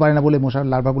অক্সিজেন নিতে পারে না বলে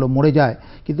মশার লার্ভাগুলো মরে যায়,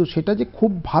 কিন্তু সেটা যে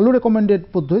খুব ভালো রেকমেন্ডেড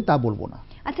পদ্ধতি তা বলবো না।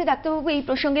 আচ্ছা ডাক্তারবাবু, এই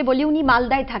প্রসঙ্গে বলি, উনি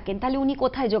মালদায় থাকেন, তাহলে উনি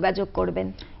কোথায় যোগাযোগ করবেন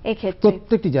এক্ষেত্রে?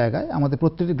 প্রত্যেকটি জায়গায় আমাদের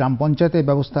প্রত্যেকটি গ্রাম পঞ্চায়েতের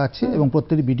ব্যবস্থা আছে এবং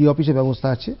প্রত্যেকটি বিডিও অফিসে ব্যবস্থা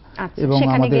আছে, এবং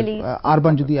আমাদের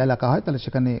আরবান যদি এলাকা হয় তাহলে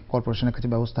সেখানে কর্পোরেশনের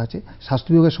কাছে ব্যবস্থা আছে, স্বাস্থ্য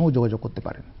বিভাগের সঙ্গে যোগাযোগ করতে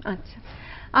পারেন। আচ্ছা,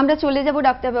 আমরা চলে যাব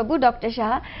ডাক্তারবাবু, ডক্টর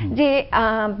সাহা, যে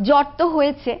জ্বর তো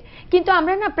হয়েছে, কিন্তু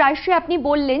আমরা না প্রায়শই, আপনি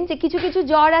বললেন যে কিছু কিছু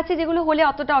জ্বর আছে যেগুলো হলে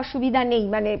অতটা অসুবিধা নেই,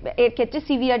 মানে এর ক্ষেত্রে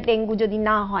সিভিয়ার ডেঙ্গু যদি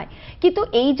না হয়, কিন্তু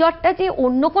এই জ্বরটা যে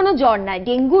অন্য কোনো জ্বর নয়,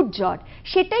 ডেঙ্গুর জ্বর,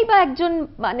 সেটাই বা একজন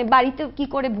মানে বাড়িতে কি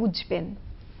করে বুঝবেন?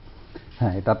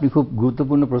 হ্যাঁ, এটা আপনি খুব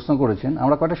গুরুত্বপূর্ণ প্রশ্ন করেছেন।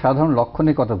 আমরা কয়েকটা সাধারণ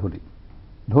লক্ষণের কথা বলি।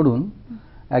 ধরুন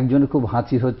একজনের খুব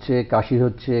হাঁচি হচ্ছে, কাশি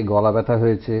হচ্ছে, গলা ব্যথা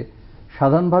হয়েছে,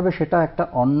 সাধারণভাবে সেটা একটা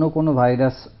অন্য কোনো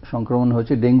ভাইরাস সংক্রমণ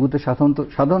হয়েছে। ডেঙ্গুতে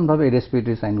সাধারণভাবে এই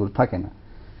রেসপিরেটরি সাইনগুলো থাকে না।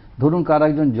 ধরুন কার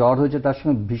একজন জ্বর হয়েছে, তার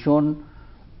সঙ্গে ভীষণ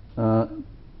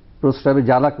প্রস্রাবে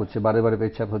জ্বালা করছে, বারে বারে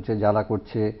পেচ্ছাপ হচ্ছে, জ্বালা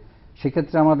করছে,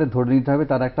 সেক্ষেত্রে আমাদের ধরে নিতে হবে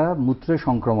তার একটা মূত্রে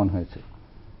সংক্রমণ হয়েছে।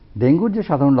 ডেঙ্গুর যে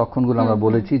সাধারণ লক্ষণগুলো আমরা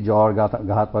বলেছি, জ্বর, গা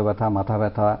হাত পা ব্যথা, মাথা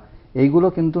ব্যথা, এইগুলো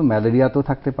কিন্তু ম্যালেরিয়াতেও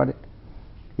থাকতে পারে,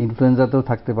 ইনফ্লুয়েঞ্জাতেও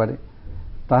থাকতে পারে।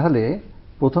 তাহলে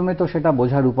প্রথমে তো সেটা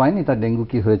বোঝার উপায় নেই তার ডেঙ্গু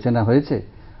কি হয়েছে না হয়েছে।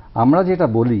 আমরা যেটা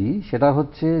বলি সেটা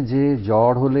হচ্ছে যে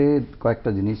জ্বর হলে কয়েকটা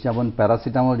জিনিস, যেমন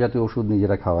প্যারাসিটামল জাতীয় ওষুধ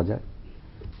নিজেরা খাওয়া যায়,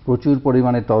 প্রচুর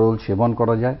পরিমাণে তরল সেবন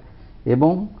করা যায়,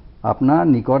 এবং আপনার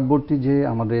নিকটবর্তী যে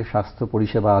আমাদের স্বাস্থ্য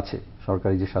পরিষেবা আছে,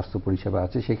 সরকারি যে স্বাস্থ্য পরিষেবা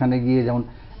আছে, সেখানে গিয়ে যেমন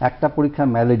একটা পরীক্ষা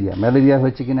ম্যালেরিয়া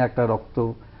হয়েছে কিনা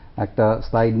একটা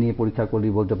স্লাইড নিয়ে পরীক্ষা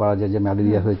করলেই বলতে পারা যায় যে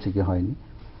ম্যালেরিয়া হয়েছে কি হয়নি।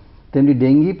 তেমনি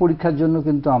ডেঙ্গি পরীক্ষার জন্য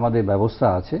কিন্তু আমাদের ব্যবস্থা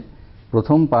আছে।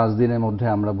 প্রথম 5 দিনের মধ্যে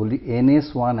আমরা বলি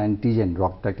NS1 অ্যান্টিজেন,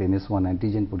 রক্তাক্ত NS1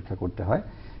 অ্যান্টিজেন পরীক্ষা করতে হয়,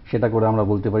 সেটা করে আমরা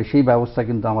বলতে পারি। সেই ব্যবস্থা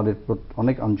কিন্তু আমাদের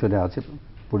অনেক অঞ্চলে আছে,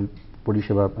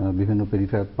 পরিষেবা বিভিন্ন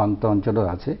পেরিফেরাল প্রান্ত অঞ্চলেও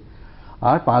আছে।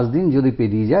 আর 5 দিন যদি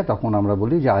পেরিয়ে যায় তখন আমরা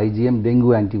বলি যে IgM ডেঙ্গু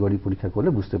অ্যান্টিবডি পরীক্ষা করলে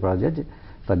বুঝতে পারা যায় যে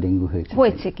তার ডেঙ্গু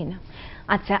হয়েছে কিনা।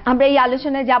 আচ্ছা, আমরা এই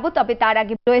আলোচনায় যাব, তবে তার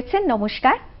আগে রয়েছেন,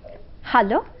 নমস্কার,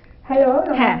 হ্যালো।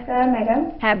 নমস্কার ম্যাডাম।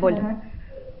 হ্যাঁ বলুন।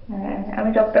 আমি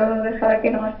ডক্টর সবাইকে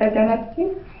নমস্কার জানাচ্ছি।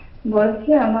 বলছি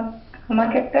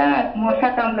আমাকে একটা মশা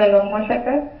কামড়ালো,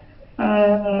 মশাটা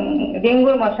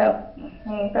ডেঙ্গুর মশা।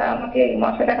 তা আমাকে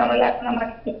মশাটা কামড়ালে এখন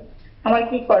আমার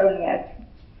কি করণীয় আছে?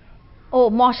 ও,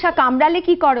 মশা কামড়ালে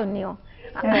কি করণীয়?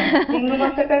 ডেঙ্গু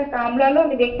মশাটা কামড়ালো,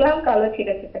 আমি দেখলাম কালো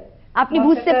ছিটে ছিটে। আপনি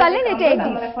বুঝতে পারলেন এটা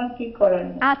এডিস? এখন কি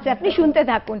করণীয়? আচ্ছা, আপনি শুনতে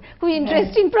থাকুন, খুব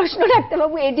ইন্টারেস্টিং প্রশ্ন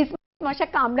ডাক্তারবাবু। এডিস মশা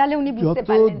কামড়ালে উনি বুঝতে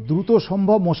পারলেন। যত দ্রুত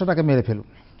সম্ভব মশাটাকে মেরে ফেলুন,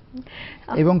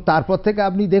 এবং তারপর থেকে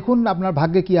আপনি দেখুন আপনার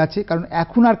ভাগ্যে কি আছে, কারণ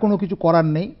এখন আর কোনো কিছু করার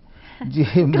নেই। যে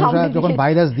মশা যখন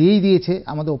ভাইরাস দিয়েই দিয়েছে,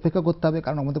 আমাদের অপেক্ষা করতে হবে,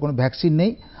 কারণ আমাদের কোনো ভ্যাকসিন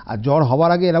নেই। আর জ্বর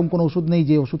হওয়ার আগে এরকম কোনো ওষুধ নেই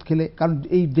যে ওষুধ খেলে, কারণ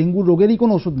এই ডেঙ্গু রোগেরই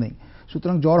কোনো ওষুধ নেই।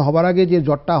 সুতরাং জ্বর হওয়ার আগে যে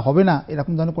জ্বরটা হবে না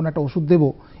এরকম ধরনের কোনো একটা ওষুধ দেবো,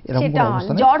 এরকম কোনো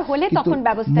অবস্থা নেই। জ্বর হলে তখন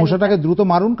ব্যবস্থা, মশাটাকে দ্রুত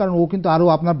মারুন, কারণ ও কিন্তু আরো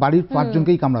আপনার বাড়ির 5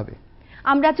 জনকেই কামড়াবে।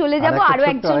 আমরা চলে যাব আরো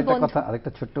একজন বন্ধু।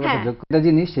 আরেকটা ছোট্ট কথা যোগ করে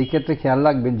জিনিস, সেই ক্ষেত্রে খেয়াল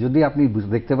রাখবেন, যদি আপনি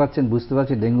বুঝতে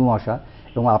পারছেন ডেঙ্গু মশা,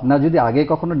 এবং আপনার যদি আগে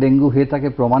কখনো ডেঙ্গু হয়ে থাকে,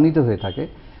 প্রমাণিত হয়ে থাকে,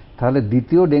 তাহলে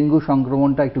দ্বিতীয় ডেঙ্গু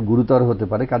সংক্রমণটা একটু গুরুতর হতে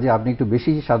পারে। কাজে আপনি একটু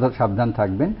বেশি সাবধান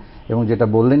থাকবেন, এবং যেটা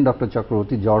বললেন ডক্টর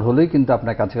চক্রবর্তী, জ্বর হলেই কিন্তু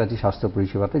আপনার কাছাকাছি স্বাস্থ্য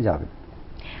পরিষেবাতে যাবেন।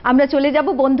 আমরা চলে যাব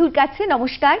বন্ধুর কাছে।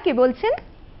 নমস্কার, কে বলছেন?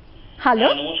 হ্যালো।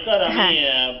 নমস্কার, আমি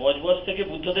বজবজ থেকে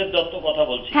বুদ্ধদেব দত্ত কথা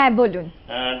বলছি। হ্যাঁ বলুন।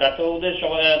 ডাক্তারবাবুদের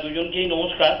সবাই দুজনকেই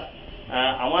নমস্কার।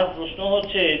 আমার প্রশ্ন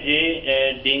হচ্ছে যে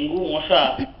ডেঙ্গু মশা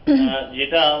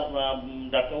যেটা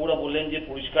ডাক্তারবাবুরা বললেন যে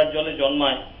পরিষ্কার জলে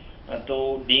জন্মায়, তো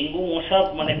ডেঙ্গু মশা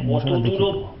মানে কত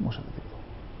দূর?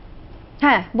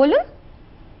 হ্যাঁ বলুন।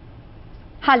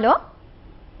 হ্যালো।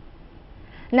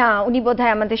 না, উনি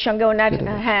বোধহয় আমাদের সঙ্গে ওনার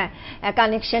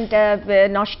কানেকশনটা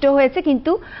নষ্ট হয়েছে,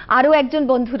 কিন্তু আরো একজন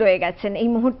বন্ধু রয়ে গেছেন এই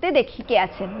মুহূর্তে। দেখি কে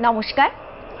আছেন। নমস্কার।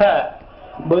 হ্যাঁ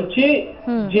বলছি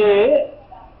যে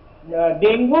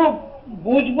ডেঙ্গু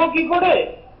বুঝবো কি করে,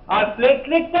 আর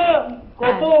প্লেটলেটটা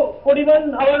কত পরিমাণ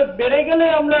আবার বেড়ে গেলে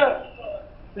আমরা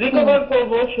রিকভার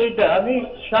করবো, সেইটা আমি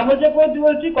সামঞ্জস্য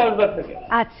বলছি কক্সবাজার থেকে।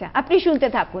 আচ্ছা, আপনি শুনতে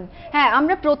থাকুন। হ্যাঁ,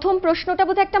 আমরা প্রথম প্রশ্নটা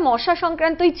বোধহয় একটা মশা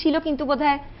সংক্রান্তই ছিল, কিন্তু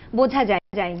বোধহয় বোঝা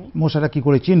যায়নি। মশাটা কি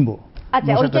করে চিনবো,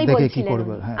 আচ্ছা ওইটাই বলছিলেন। কি করব?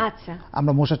 হ্যাঁ, আচ্ছা,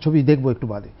 আমরা মশার ছবি দেখবো একটু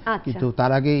বাদে, কিন্তু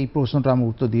তার আগে এই প্রশ্নটা আমরা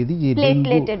উত্তর দিয়ে দিই যে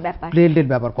প্লেটলেটের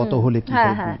ব্যাপার কত হলে কি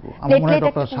করব। আমার মনে হয়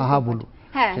ডক্টর সাহা বলুন,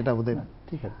 সেটা বোধহয়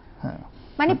ঠিক আছে। হ্যাঁ,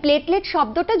 মানে প্লেটলেট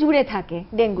শব্দটা জুড়ে থাকে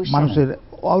ডেঙ্গুর সাথে, মানুষের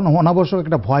অনাবশ্যক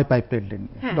একটা ভয় পায় প্লেটলেট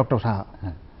নিয়ে। ডক্টর সাহা।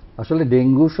 হ্যাঁ, আসলে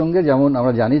ডেঙ্গুর সঙ্গে যেমন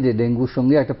আমরা জানি যে ডেঙ্গুর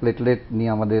সঙ্গে একটা প্লেটলেট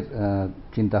নিয়ে আমাদের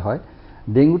চিন্তা হয়।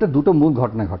 ডেঙ্গুতে দুটো মূল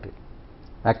ঘটনা ঘটে।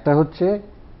 একটা হচ্ছে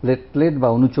প্লেটলেট বা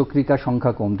অনুচক্রিকা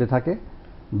সংখ্যা কমতে থাকে।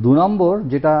 2 নম্বর,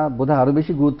 যেটা বোধহয় আরও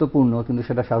বেশি গুরুত্বপূর্ণ, কিন্তু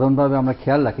সেটা সাধারণভাবে আমরা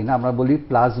খেয়াল রাখি না, আমরা বলি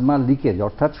প্লাজমা লিকেজ,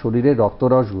 অর্থাৎ শরীরের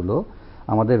রক্তরসগুলো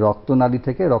আমাদের রক্তনালী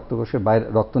থেকে রক্তকোষের বাইরে,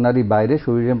 রক্তনালীর বাইরে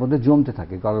শরীরের মধ্যে জমতে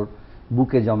থাকে। কারোর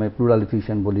বুকে জমে, প্লুরাল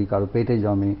এফিউশন বলি, কারো পেটে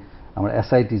জমে, আমরা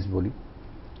অ্যাসাইটিস বলি।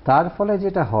 তার ফলে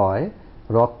যেটা হয়,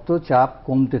 রক্তচাপ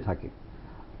কমতে থাকে।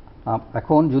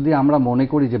 এখন যদি আমরা মনে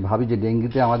করি যে ভাবি যে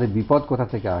ডেঙ্গুতে আমাদের বিপদ কোথা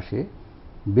থেকে আসে,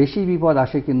 বেশি বিপদ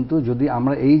আসে কিন্তু যদি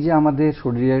আমরা এই যে আমাদের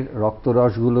শরীরের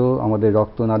রক্তরসগুলো আমাদের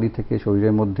রক্তনালী থেকে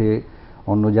শরীরের মধ্যে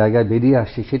অন্য জায়গায় বেরিয়ে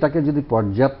আসছে, সেটাকে যদি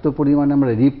পর্যাপ্ত পরিমাণে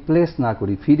আমরা রিপ্লেস না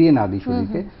করি, ফিরিয়ে না দিই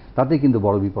শরীরকে, তাতে কিন্তু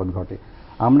বড় বিপদ ঘটে।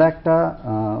 আমরা একটা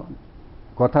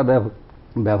কথা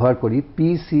ব্যবহার করি,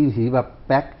 পিসিভি বা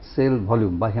প্যাকড সেল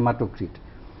ভলিউম বা হেমাটোক্রিট।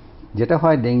 যেটা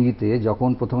হয় ডেঙ্গিতে, যখন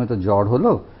প্রথমে তো জ্বর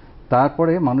হলো,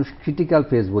 তারপরে মানুষ ক্রিটিক্যাল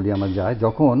ফেজ বলি আমরা যায়,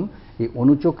 যখন এই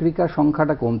অনুচক্রিকার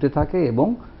সংখ্যাটা কমতে থাকে এবং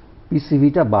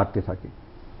পিসিভিটা বাড়তে থাকে।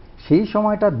 সেই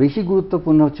সময়টা বেশি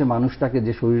গুরুত্বপূর্ণ হচ্ছে মানুষটাকে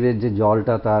যে শরীরের যে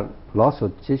জলটা তার লস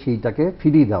হচ্ছে সেইটাকে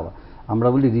ফিরিয়ে দেওয়া, আমরা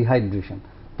বলি রিহাইড্রেশন।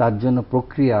 তার জন্য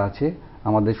প্রক্রিয়া আছে,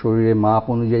 আমাদের শরীরে মাপ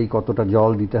অনুযায়ী কতটা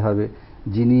জল দিতে হবে।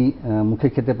 যিনি মুখে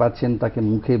খেতে পাচ্ছেন তাকে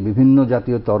মুখে বিভিন্ন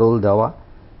জাতীয় তরল দেওয়া,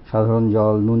 সাধারণ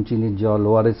জল, নুন চিনির জল,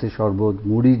 ওআরএসের শরবত,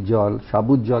 মুড়ির জল,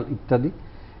 সাবুত জল ইত্যাদি।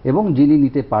 এবং যিনি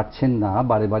নিতে পারছেন না,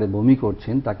 বারে বারে বমি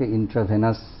করছেন, তাকে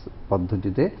ইন্ট্রাভেনাস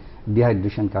পদ্ধতিতে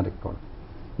ডিহাইড্রেশন কারেক্ট করা।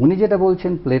 উনি যেটা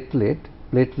বলছেন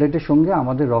প্লেটলেটের সঙ্গে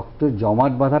আমাদের রক্তের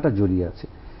জমাট বাঁধাটা জড়িয়ে আছে।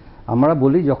 আমরা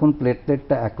বলি যখন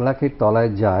প্লেটলেটটা 1 লাখের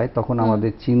তলায় যায় তখন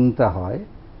আমাদের চিন্তা হয়,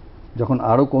 যখন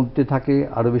আরও কমতে থাকে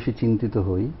আরও বেশি চিন্তিত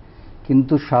হই।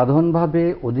 কিন্তু সাধারণভাবে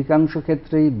অধিকাংশ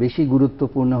ক্ষেত্রেই বেশি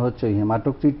গুরুত্বপূর্ণ হচ্ছে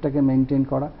হেমাটোক্রিটটাকে মেনটেন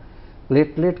করা।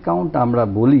 প্লেটলেট কাউন্ট আমরা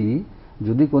বলি,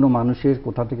 যদি কোনো মানুষের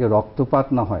কোথা থেকে রক্তপাত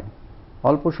না হয়,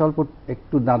 অল্প স্বল্প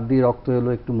একটু দাঁত দিয়ে রক্ত এলো,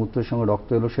 একটু মূত্রের সঙ্গে রক্ত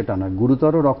এলো, সেটা নয়।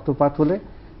 গুরুতর রক্তপাত হলে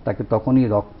তাকে তখনই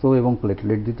রক্ত এবং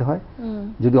প্লেটলেট দিতে হয়।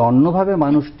 যদি অন্যভাবে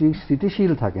মানুষটি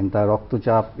স্থিতিশীল থাকেন, তার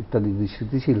রক্তচাপ ইত্যাদি যদি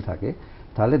স্থিতিশীল থাকে,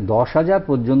 তাহলে 10,000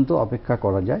 পর্যন্ত অপেক্ষা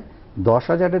করা যায়।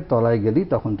 10,000-এর তলায় গেলেই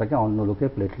তখন তাকে অন্য লোকের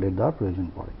প্লেটলেট দেওয়ার প্রয়োজন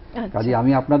পড়ে। কাজে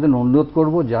আমি আপনাদের অনুরোধ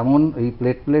করব, যেমন এই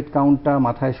প্লেটলেট কাউন্টটা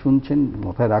মাথায় শুনছেন,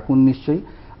 মাথায় রাখুন নিশ্চয়ই।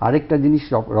 আরেকটা জিনিস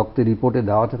রক্তের রিপোর্টে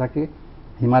দেওয়াতে থাকে,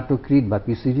 হেমাটোক্রিট বা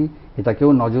পিসিভি,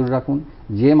 এটাকেও নজর রাখুন।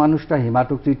 যে মানুষটা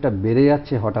হেমাটোক্রিটটা বেড়ে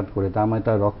যাচ্ছে হঠাৎ করে, তার মানে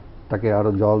তার রক্তটাকে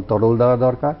আরও জল তরল দেওয়া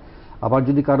দরকার। আবার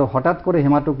যদি কারো হঠাৎ করে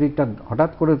হেমাটোক্রিটটা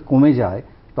হঠাৎ করে কমে যায়,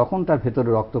 তখন তার ভেতরে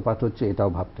রক্তপাত হচ্ছে,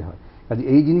 এটাও ভাবতে হয়। কাজে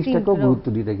এই জিনিসটাকেও গুরুত্ব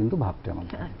দিতে কিন্তু ভাবতে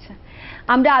আমাদের। আচ্ছা,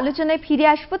 আমরা আলোচনায় ফিরে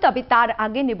আসবো, তবে তার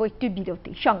আগে নেব একটু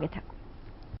বিরতি। সঙ্গে থাকুন।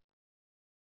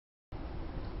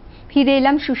 ফিরে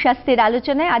এলাম সুস্বাস্থ্যের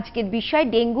আলোচনায়। আজকের বিষয়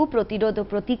ডেঙ্গু প্রতিরোধ ও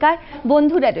প্রতিকার।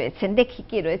 বন্ধুরা রয়েছেন, দেখি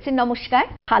কে রয়েছেন। নমস্কার।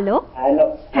 হ্যালো।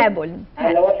 হ্যাঁ বলুন।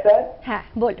 নমস্কার। হ্যাঁ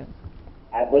বলুন।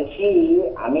 বলছি,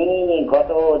 আমি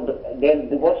গত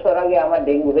 1.5 বছর আগে আমার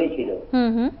ডেঙ্গু হয়েছিল।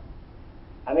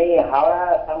 আমি হাওড়া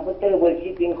শামপুর থেকে বলছি,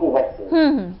 পিঙ্কু ভক্ত।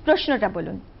 প্রশ্নটা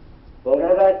বলুন।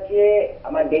 প্রশ্নটা হচ্ছে,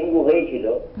 আমার ডেঙ্গু হয়েছিল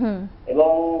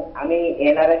এবং আমি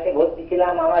এনআরএস এ ভর্তি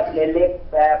ছিলাম। আমার প্লেটলেট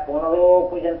 15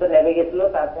 পর্যন্ত নেমে গেছিল।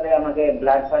 তারপরে আমাকে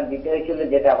ব্লাড ফান্ড দিতে হয়েছিল,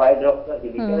 যেটা হোয়াইট রক্ত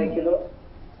দিতে হয়েছিল।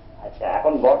 আচ্ছা,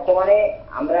 এখন বর্তমানে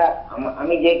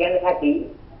আমি যেখানে থাকি,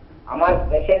 আমার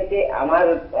পেশেন্টে আমার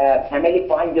ফ্যামিলি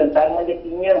 5 জন, তার মধ্যে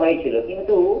 3 জন হয়েছিল।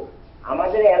 কিন্তু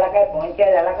আমাদের এলাকায়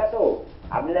পঞ্চায়েত এলাকা, তো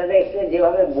আপনারা একটু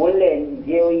যেভাবে বললেন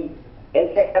যে ওই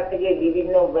হেলথ সেক্টর থেকে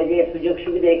বিভিন্ন যে সুযোগ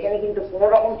সুবিধা, এখানে কিন্তু কোনো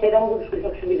রকম সেরকম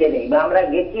সুযোগ সুবিধা নেই। বা আমরা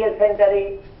গেছি হেলথ সেন্টারে,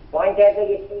 পঞ্চায়েতে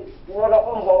গেছি, কোনো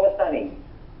রকম ব্যবস্থা নেই।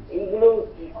 এইগুলো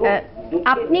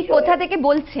আপনি কোথা থেকে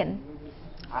বলছেন?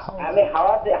 আমি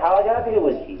হাওড়া জেলা থেকে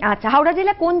বলছি। আচ্ছা, হাওড়া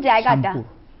জেলা কোন জায়গাটা?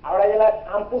 হাওড়া জেলা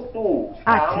শামপুর 2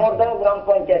 আমরদাও গ্রাম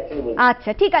পঞ্চায়েত থেকে বলছি।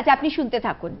 আচ্ছা, ঠিক আছে, আপনি শুনতে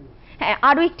থাকুন। হ্যাঁ,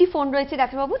 আরো একটি ফোন রয়েছে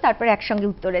ডাক্তারবাবু, তারপরে একসঙ্গে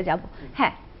উত্তরে যাব।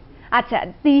 হ্যাঁ, আচ্ছা,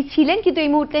 তিনি ছিলেন কিন্তু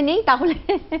এই মুহূর্তে নেই, তাহলে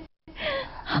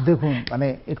দেখুন, মানে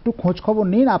একটু খোঁজ খবর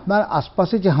নিন। আপনার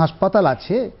আশপাশে যে হাসপাতাল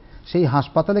আছে, সেই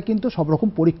হাসপাতালে কিন্তু সব রকম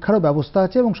পরীক্ষারও ব্যবস্থা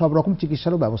আছে এবং সব রকম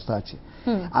চিকিৎসারও ব্যবস্থা আছে।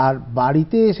 আর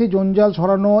বাড়িতে এসে জঞ্জাল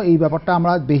ছড়ানো, এই ব্যাপারটা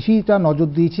আমরা বেশিটা নজর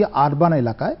দিয়েছি আরবান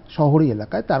এলাকায়, শহরি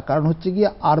এলাকায়। তার কারণ হচ্ছে গিয়ে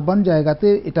আরবান জায়গাতে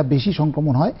এটা বেশি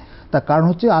সংক্রমণ হয়। তার কারণ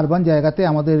হচ্ছে আরবান জায়গাতে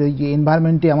আমাদের এই যে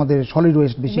এনভায়রনমেন্টে আমাদের সলিড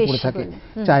ওয়েস্ট বেশি পড়ে থাকে,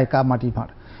 চায়ের কাপ, মাটির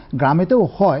ভাঁড়। গ্রামেতেও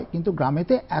হয়, কিন্তু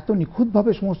গ্রামেতে এত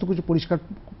নিখুঁতভাবে সমস্ত কিছু পরিষ্কার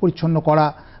পরিচ্ছন্ন করা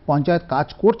পঞ্চায়েত কাজ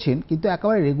করছেন, কিন্তু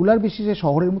একেবারে রেগুলার বেসিসে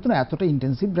শহরের মতন এতটা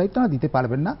ইন্টেন্সিভ ড্রাইভ তারা দিতে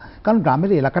পারবেন না, কারণ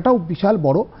গ্রামের এলাকাটাও বিশাল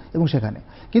বড় এবং সেখানে।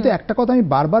 কিন্তু একটা কথা আমি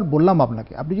বারবার বললাম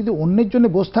আপনাকে, আপনি যদি অন্যের জন্য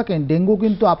বসে থাকেন, ডেঙ্গু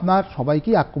কিন্তু আপনার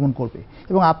সবাইকেই আক্রমণ করবে।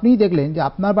 এবং আপনিই দেখলেন যে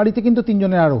আপনার বাড়িতে কিন্তু 3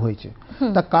 জনের আরও হয়েছে।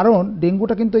 তার কারণ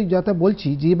ডেঙ্গুটা কিন্তু এই যাতে বলছি,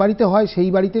 যে বাড়িতে হয় সেই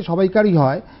বাড়িতে সবাইকারই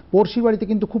হয়, পড়শির বাড়িতে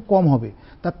কিন্তু খুব কম হবে।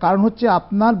 তার কারণ হচ্ছে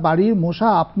আপনার বাড়ির মশা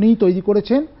আপনিই তৈরি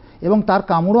করেছেন এবং তার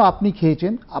কামড়ও আপনি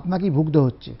খেয়েছেন, আপনাকেই ভুগতে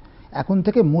হচ্ছে। এখন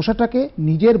থেকে মশাটাকে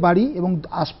নিজের বাড়ি এবং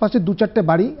আশপাশের 2-4টে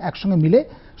বাড়ি একসঙ্গে মিলে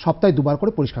সপ্তাহে 2 বার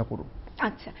করে পরিষ্কার করুন।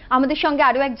 আচ্ছা, আমাদের সঙ্গে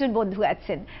আরো একজন বন্ধু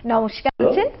আছেন। নমস্কার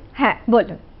বলছেন, হ্যাঁ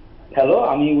বলুন। হ্যালো,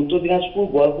 আমি উত্তর দিনাজপুর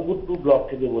গোয়ালপুকুর 2 ব্লক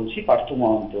থেকে বলছি, পার্থ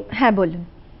মহন্ত। হ্যাঁ বলুন।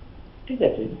 ঠিক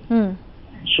আছে,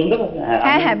 শুনতে পাচ্ছেন?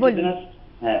 হ্যাঁ বলুন।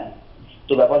 হ্যাঁ,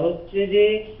 তো ব্যাপার হচ্ছে যে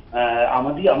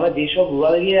আমরা যেসব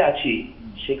রুরাল এরিয়ায় আছি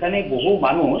সেখানে বহু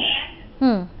মানুষ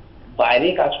বাইরে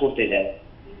কাজ করতে যায়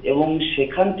এবং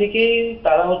সেখান থেকে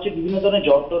তারা হচ্ছে বিভিন্ন ধরনের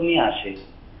জ্বর টর নিয়ে আসে।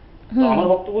 তো আমার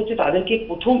বক্তব্য হচ্ছে তাদেরকে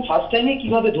ফার্স্ট টাইমে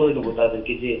কিভাবে ধরে নেবো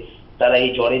তাদেরকে, যে তারা এই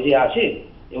জ্বরে যে আছে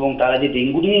এবং তারা যে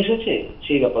ডেঙ্গু নিয়ে এসেছে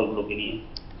সেই ব্যাপারগুলোকে নিয়ে।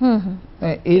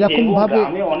 এইরকম ভাবে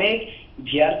গ্রামে অনেক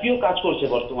ভিআরপিও কাজ করছে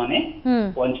বর্তমানে।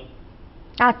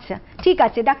 আচ্ছা ঠিক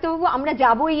আছে ডাক্তারবাবু, আমরা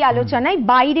যাব এই আলোচনায়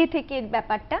বাইরে থেকে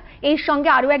ব্যাপারটা। এর সঙ্গে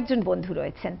আরো একজন বন্ধু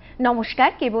রয়েছেন। নমস্কার,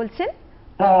 কে বলছেন?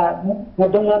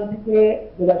 বর্ধমান থেকে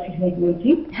দেবাশিস বলছি।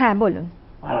 হ্যাঁ বলুন।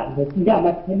 বলছি যে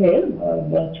আমার ছেলের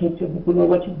 15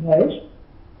 বছর বয়স,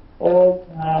 ও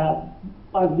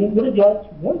 5 দিন ধরে জ্বর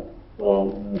ছিল। তো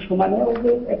সমানে ও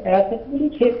যে প্যারাসিটামল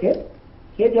খেয়েছে,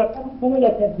 খেয়ে জ্বরটা কমে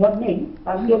গেছে, জ্বর নেই,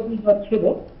 আগে অব্দি জ্বর ছিল।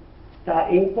 তা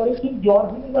এরপরে কি জ্বর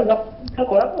হলে বা রক্ত পরীক্ষা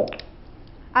করাবো?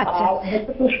 আচ্ছা,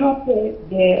 একটা প্রশ্ন হচ্ছে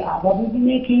যে আগামী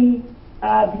দিনে কি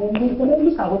ডেঙ্গুর কোনো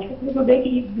কাগজপত্র তো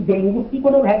দেখি, ডেঙ্গুর কি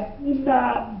কোনো ভ্যাকসিন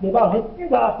দেওয়া হচ্ছে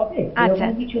বা হবে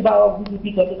কিছু, বা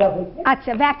কতটা হচ্ছে?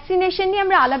 আচ্ছা, ভ্যাকসিনেশন নিয়ে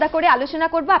আমরা আলাদা করে আলোচনা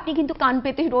করব, আপনি কিন্তু কান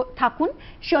পেতে থাকুন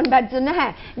শোনবার জন্য।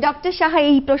 হ্যাঁ ডক্টর সাহা,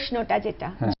 এই প্রশ্নটা যেটা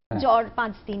জ্বর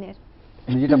 5 দিনের,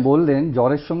 যেটা বললেন,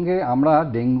 জ্বরের সঙ্গে আমরা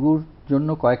ডেঙ্গুর জন্য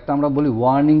কয়েকটা আমরা বলি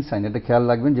ওয়ার্নিং সাইন, এটা খেয়াল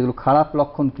রাখবেন, যেগুলো খারাপ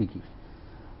লক্ষণ কি কি।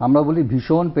 আমরা বলি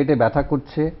ভীষণ পেটে ব্যথা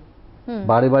করছে,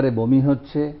 বারে বারে বমি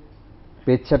হচ্ছে,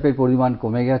 পেচ্ছাপের পরিমাণ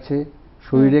কমে গেছে,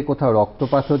 শরীরে কোথাও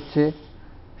রক্তপাত হচ্ছে,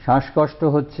 শ্বাসকষ্ট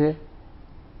হচ্ছে,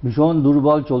 ভীষণ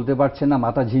দুর্বল, চলতে পারছে না,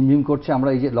 মাথা ঝিমঝিম করছে। আমরা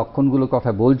এই যে লক্ষণগুলোর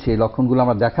কথা বলছি, এই লক্ষণগুলো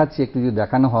আমরা দেখাচ্ছি, একটু যদি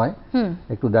দেখানো হয়,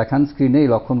 একটু দেখান স্ক্রিনে। এই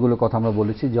লক্ষণগুলোর কথা আমরা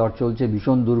বলেছি, জ্বর চলছে,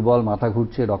 ভীষণ দুর্বল, মাথা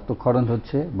ঘুরছে, রক্তক্ষরণ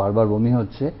হচ্ছে, বারবার বমি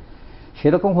হচ্ছে।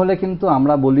 সেরকম হলে কিন্তু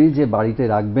আমরা বলি যে বাড়িতে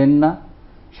রাখবেন না,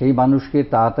 সেই মানুষকে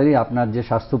তাড়াতাড়ি আপনার যে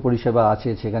স্বাস্থ্য পরিষেবা আছে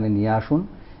সেখানে নিয়ে আসুন।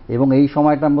 এবং এই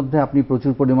সময়টার মধ্যে আপনি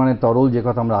প্রচুর পরিমাণে তরল, যে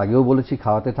কথা আমরা আগেও বলেছি,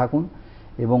 খাওয়াতে থাকুন।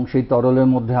 এবং সেই তরলের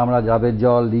মধ্যে আমরা ডাবের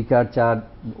জল, লিকার, চা,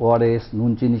 ওআরএস,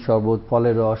 নুন চিনি শরবত,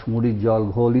 ফলের রস, মুড়ির জল,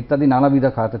 ঘোল ইত্যাদি নানাবিধ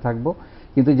খাওয়াতে থাকবো।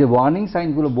 কিন্তু যে ওয়ার্নিং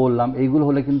সাইনগুলো বললাম, এইগুলো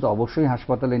হলে কিন্তু অবশ্যই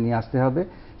হাসপাতালে নিয়ে আসতে হবে।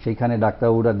 সেইখানে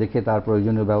ডাক্তারবাবুরা দেখে তার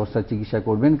প্রয়োজনীয় ব্যবস্থা চিকিৎসা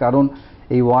করবেন। কারণ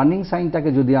এই ওয়ার্নিং সাইনটাকে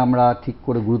যদি আমরা ঠিক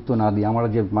করে গুরুত্ব না দিই, আমরা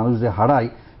যে মানুষদের হারাই,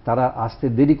 তারা আসতে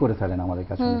দেরি করে ফেলেন আমাদের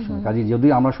কাছে। কাজে যদি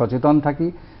আমরা সচেতন থাকি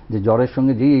যে জ্বরের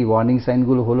সঙ্গে যেই এই ওয়ার্নিং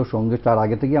সাইনগুলো হলো, সঙ্গে তার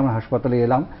আগে থেকেই আমরা হাসপাতালে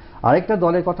এলাম। আরেকটা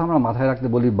দলের কথা আমরা মাথায় রাখতে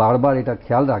বলি, বারবার এটা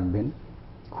খেয়াল রাখবেন,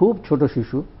 খুব ছোট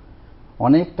শিশু,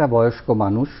 অনেকটা বয়স্ক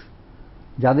মানুষ,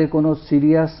 যাদের কোনো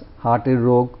সিরিয়াস হার্টের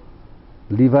রোগ,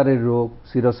 লিভারের রোগ,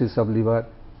 সিরোসিস অফ লিভার,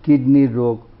 কিডনির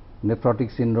রোগ, নেফ্রোটিক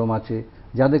সিনড্রোম আছে,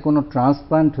 যাদের কোনো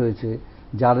ট্রান্সপ্লান্ট হয়েছে,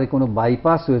 যাদের কোনো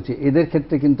বাইপাস হয়েছে, এদের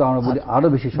ক্ষেত্রে কিন্তু আমরা বলি আরও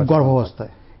বেশি সচেতন।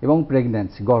 গর্ভাবস্থায় এবং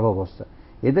প্রেগন্যান্সি, গর্ভাবস্থা,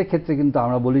 এদের ক্ষেত্রে কিন্তু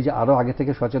আমরা বলি যে আরও আগে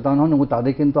থেকে সচেতন হন এবং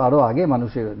তাদের কিন্তু আরও আগে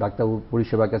মানুষের ডাক্তার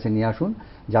পরিষেবার কাছে নিয়ে আসুন,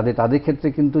 যাতে তাদের ক্ষেত্রে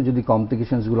কিন্তু যদি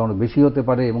কমপ্লিকেশনসগুলো অনেক বেশি হতে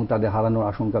পারে এবং তাদের হারানোর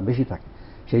আশঙ্কা বেশি থাকে,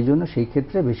 সেই জন্য সেই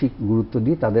ক্ষেত্রে বেশি গুরুত্ব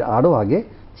দিয়ে তাদের আরও আগে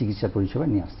চিকিৎসা পরিষেবা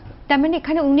নিয়ে আসতে হবে। তার মানে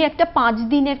এখানে উনি একটা 5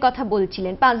 দিনের কথা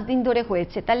বলছিলেন, 5 দিন ধরে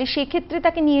হয়েছে, তাহলে সেক্ষেত্রে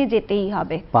তাকে নিয়ে যেতেই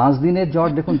হবে। 5 দিনের জ্বর,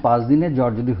 দেখুন 5 দিনের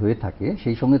জ্বর যদি হয়ে থাকে,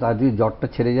 সেই সঙ্গে তার যদি জ্বরটা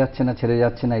ছেড়ে যাচ্ছে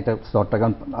না, এটা জ্বরটা,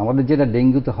 কারণ আমাদের যেটা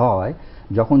ডেঙ্গুতে হয়,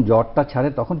 যখন জ্বরটা ছাড়ে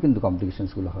তখন কিন্তু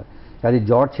কমপ্লিকেশনসগুলো হয়। কাজে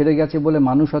জ্বর ছেড়ে গেছে বলে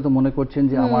মানুষ হয়তো মনে করছেন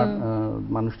যে আমার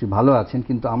মানুষটি ভালো আছেন,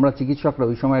 কিন্তু আমরা চিকিৎসকরা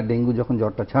ওই সময় ডেঙ্গু যখন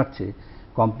জ্বরটা ছাড়ছে,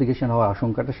 কমপ্লিকেশন হওয়ার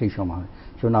আশঙ্কাটা সেই সময় হয়।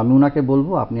 সেজন্য আমি ওনাকে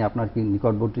বলবো, আপনি আপনার কি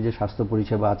নিকটবর্তী যে স্বাস্থ্য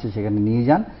পরিষেবা আছে সেখানে নিয়ে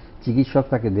যান, চিকিৎসক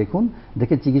তাকে দেখুন,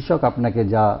 দেখে চিকিৎসক আপনাকে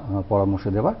যা পরামর্শ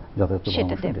দেওয়ার যথাযথ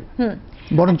পরামর্শ দেবে।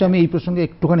 বরঞ্চ আমি এই প্রসঙ্গে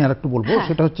একটুখানি আরেকটু বলবো,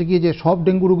 সেটা হচ্ছে কি যে সব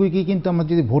ডেঙ্গু রোগীকেই কিন্তু আমরা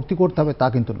যদি ভর্তি করতে হবে তা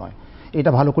কিন্তু নয়,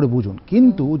 এটা ভালো করে বুঝুন।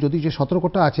 কিন্তু যদি যে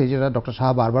সতর্কতা আছে, যেটা ডক্টর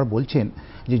সাহা বারবার বলছেন,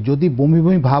 যে যদি বমি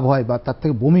বমি ভাব হয় বা তার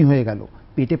থেকে বমি হয়ে গেল,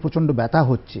 পেটে প্রচণ্ড ব্যথা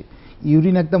হচ্ছে,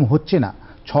 ইউরিন একদম হচ্ছে না,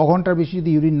 6 ঘন্টার বেশি যদি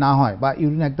ইউরিন না হয়, বা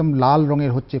ইউরিন একদম লাল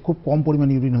রঙের হচ্ছে, খুব কম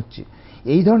পরিমাণে ইউরিন হচ্ছে,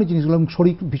 এই ধরনের জিনিসগুলো,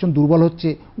 শরীর ভীষণ দুর্বল হচ্ছে,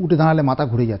 উঠে দাঁড়ালে মাথা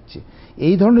ঘুরে যাচ্ছে,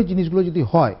 এই ধরনের জিনিসগুলো যদি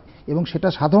হয়, এবং সেটা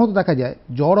সাধারণত দেখা যায়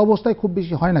জ্বর অবস্থায়, খুব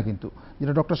বেশি হয় না, কিন্তু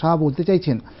যেটা ডক্টর সাহা বলতে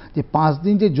চাইছেন যে 5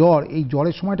 দিন যে জ্বর, এই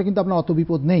জ্বরের সময়টা কিন্তু আপনার অত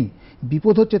বিপদ নেই।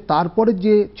 বিপদ হচ্ছে তারপরে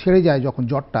যে ছেড়ে যায় যখন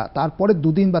জ্বরটা, তারপরে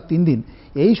 2 দিন বা 3 দিন,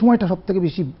 এই সময়টা সবথেকে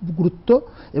বেশি গুরুত্ব,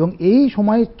 এবং এই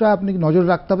সময়টা আপনি নজর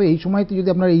রাখতে হবে। এই সময়তে যদি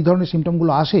আপনার এই ধরনের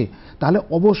সিমটমগুলো আসে, তাহলে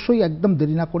অবশ্যই একদম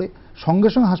দেরি না করে সঙ্গে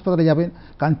সঙ্গে হাসপাতালে যাবেন।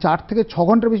 কারণ 4 থেকে 6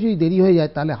 ঘন্টার বেশি দেরি হয়ে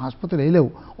যায়, তাহলে হাসপাতালে এলেও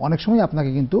অনেক সময় আপনাকে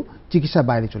কিন্তু চিকিৎসার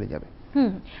বাইরে চলে যাবে।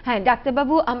 হ্যাঁ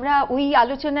ডাক্তারবাবু, আমরা ওই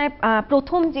আলোচনায়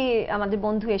প্রথম যে আমাদের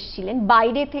বন্ধু এসেছিলেন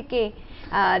বাইরে থেকে,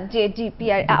 যে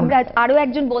জিপিআর, আমরা আরো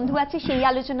একজন বন্ধু আছে সেই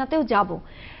আলোচনাতেও যাব।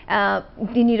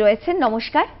 তিনি রয়েছেন।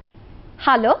 নমস্কার।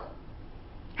 হ্যালো,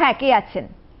 হ্যাঁ কে আছেন?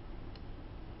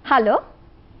 হ্যালো,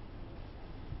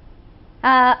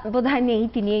 বোধহয় নেই,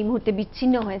 তিনি এই মুহূর্তে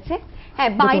বিচ্ছিন্ন হয়েছে।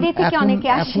 হ্যাঁ, বাইরে থেকে অনেকে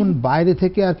আসেন। এখন বাইরে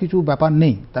থেকে আর কিছু ব্যাপার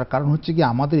নেই, তার কারণ হচ্ছে কি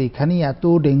আমাদের এখানেই এত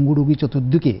ডেঙ্গু রোগী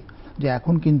চতুর্দিকে, যে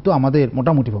এখন কিন্তু আমাদের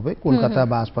মোটামুটিভাবে কলকাতা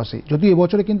বা আশপাশে, যদিও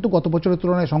এবছরে কিন্তু গত বছরের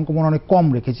তুলনায় সংক্রমণ অনেক কম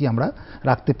রেখেছি, আমরা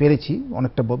রাখতে পেরেছি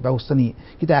অনেকটা ব্যবস্থা নিয়ে,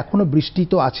 কিন্তু এখনো বৃষ্টি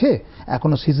তো আছে,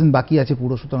 এখনো সিজন বাকি আছে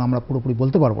পুরো, সুতরাং আমরা পুরোপুরি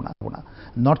বলতে পারবো না।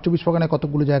 নর্থ 24 পরগনায়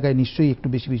কতগুলো জায়গায় নিশ্চয়ই একটু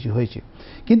বেশি বেশি হয়েছে,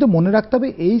 কিন্তু মনে রাখতে হবে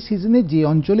এই সিজনে যে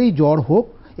অঞ্চলেই জ্বর হোক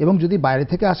এবং যদি বাইরে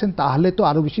থেকে আসেন তাহলে তো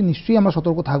আরও বেশি নিশ্চয়ই আমরা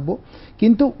সতর্ক থাকব,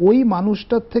 কিন্তু ওই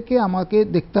মানুষটার থেকে আমাকে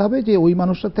দেখতে হবে যে ওই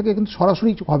মানুষটার থেকে কিন্তু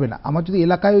সরাসরি হবে না। আমার যদি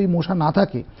এলাকায় ওই মশা না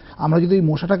থাকে, আমরা যদি ওই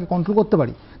মশাটাকে কন্ট্রোল করতে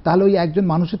পারি, তাহলে ওই একজন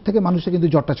মানুষের থেকে মানুষে কিন্তু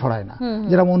জ্বরটা ছড়ায় না,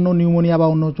 যেরকম অন্য নিউমোনিয়া বা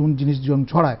অন্য জিনিস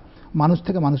ছড়ায়, মানুষ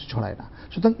থেকে মানুষ ছড়ায় না।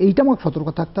 সুতরাং এইটা আমাকে সতর্ক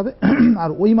থাকতে হবে। আর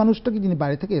ওই মানুষটাকে যিনি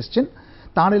বাইরে থেকে এসছেন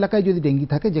তার এলাকায় যদি ডেঙ্গি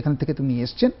থাকে, যেখান থেকে তুমি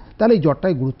এসছেন, তাহলে এই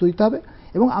জ্বরটায় গুরুত্ব দিতে হবে।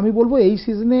 এবং আমি বলবো এই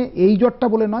সিজনে এই জ্বরটা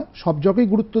বলে নয়, সব জ্বরকেই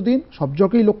গুরুত্ব দিন, সব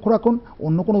জ্বরকেই লক্ষ্য রাখুন,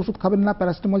 অন্য কোনো ওষুধ খাবেন না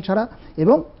প্যারাসিটামল ছাড়া,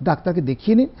 এবং ডাক্তারকে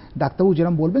দেখিয়ে নিন, ডাক্তারবাবু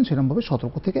যেরকম বলবেন সেরকমভাবে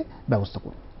সতর্ক থেকে ব্যবস্থা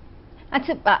করুন।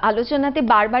 আচ্ছা, আলোচনাতে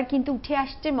বারবার কিন্তু উঠে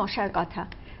আসছে মশার কথা,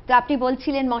 তো আপনি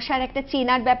বলছিলেন মশার একটা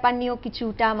চেনার ব্যাপার নিয়েও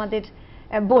কিছুটা আমাদের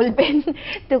বলবেন,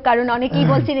 তো কারণ অনেকেই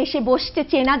বলছেন এসে বসতে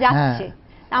চেনা যাচ্ছে।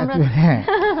 হ্যাঁ,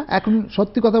 এখন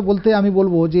সত্যি কথা বলতে আমি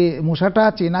বলবো যে মশাটা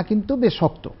চেনা কিন্তু বেশ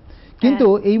শক্ত, কিন্তু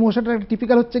এই মশাটা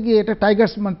টিপিক্যাল হচ্ছে কি, এটা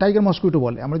টাইগার মসকুইটো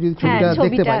বলে, আমরা যদি ছবিটা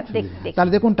দেখতে পাই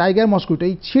তাহলে দেখুন টাইগার মসকুইটো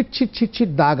এই ছিট ছিট ছিট ছিট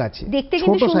দাগ আছে,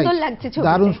 ছোট সাইজ,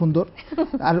 দারুণ সুন্দর।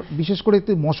 আর বিশেষ করে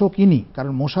মশা কিনি,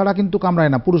 কারণ মশারা কিন্তু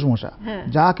কামড়ায় না, পুরুষ মশা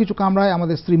যা কিছু কামড়ায়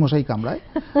আমাদের স্ত্রী মশাই কামড়ায়।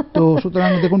 তো সুতরাং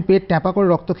দেখুন পেট ট্যাপা করে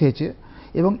রক্ত খেয়েছে,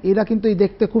 এবং এরা কিন্তু এই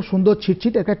দেখতে খুব সুন্দর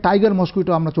ছিটছিট, একটা টাইগার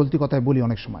মসকুইটো আমরা চলতি কথায় বলি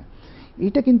অনেক সময়।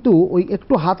 এটা কিন্তু ওই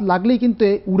একটু হাত লাগলেই কিন্তু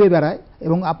উড়ে বেড়ায়,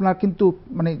 এবং আপনার কিন্তু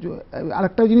মানে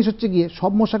আরেকটা জিনিস হচ্ছে গিয়ে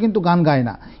সব মশা কিন্তু গান গায়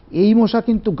না, এই মশা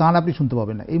কিন্তু গান আপনি শুনতে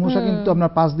পাবেন না, এই মশা কিন্তু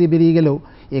আপনার পাশ দিয়ে বেরিয়ে গেলেও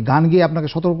এই গান গিয়ে আপনাকে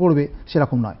সতর্ক করবে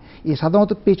সেরকম নয়। এ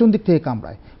সাধারণত পেছন দিক থেকে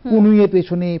কামড়ায়, কনুইয়ের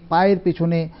পেছনে, পায়ের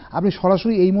পেছনে, আপনি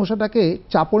সরাসরি এই মশাটাকে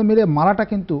চাপড় মেরে মারাটা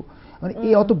কিন্তু মানে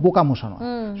এই অত বোকা মশা নয়।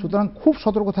 সুতরাং খুব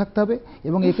সতর্ক থাকতে হবে,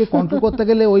 এবং একে কন্ট্রোল করতে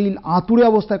গেলে ওই আঁতুড়ে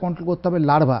অবস্থায় কন্ট্রোল করতে হবে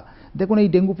লার্ভা। দেখুন এই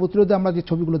ডেঙ্গু প্রতিরোধে আমরা যে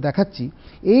ছবিগুলো দেখাচ্ছি,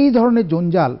 এই ধরনের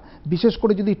জঞ্জাল, বিশেষ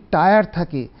করে যদি টায়ার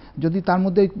থাকে, যদি তার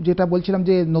মধ্যে যেটা বলছিলাম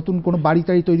যে নতুন কোনো বাড়ি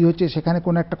টাড়ি তৈরি হচ্ছে, সেখানে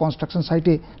কোনো একটা কনস্ট্রাকশন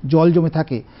সাইটে জল জমে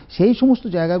থাকে, সেই সমস্ত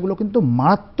জায়গাগুলো কিন্তু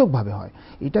মারাত্মকভাবে হয়।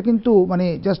 এটা কিন্তু মানে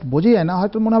জাস্ট বোঝা যায় না,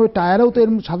 হয়তো মনে হবে টায়ারেও তো এর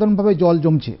সাধারণভাবে জল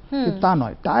জমছে, কিন্তু তা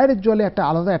নয়, টায়ারের জলে একটা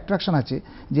আলাদা অ্যাট্রাকশন আছে,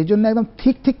 যে জন্য একদম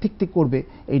ঠিক ঠিক ঠিক ঠিক করবে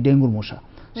এই ডেঙ্গুর মশা।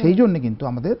 সেই জন্য কিন্তু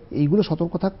আমাদের এইগুলো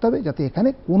সতর্ক থাকতে হবে, যাতে এখানে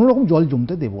কোনো রকম জল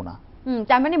জমতে দেব না।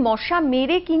 তার মানে মশা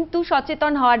মেরে কিন্তু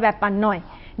সচেতন হওয়ার ব্যাপার নয়,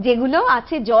 যেগুলো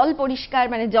আছে জল পরিষ্কার,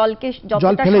 মানে জলকে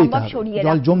যতটা সম্ভব সরিয়ে রাখা,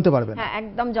 জল জমতে পারবে না, হ্যাঁ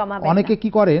একদম জমাবে। অনেকে কি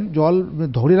করেন, জল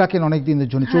ধরে রাখেন অনেক দিনের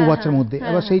জন্য চৌবাচ্চার মধ্যে,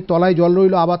 এবার সেই তলায় জল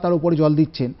রইলো, আবার তার উপরে জল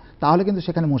দিচ্ছেন, তাহলে কিন্তু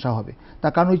সেখানে মশা হবে।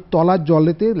 তার কারণ ওই তলার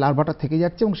জলেতে লার্ভাটা থেকে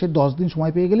যাচ্ছে, এবং সে 10 দিন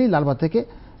সময় পেয়ে গেলেই লার্ভা থেকে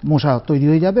মশা তৈরি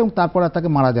হয়ে যাবে, এবং তারপর আর তাকে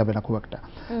মারা যাবে না খুব একটা।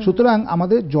 সুতরাং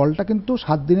আমাদের জলটা কিন্তু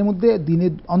 7 দিনের মধ্যে, দিনে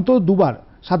অন্তত 2 বার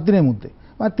 7 দিনের মধ্যে,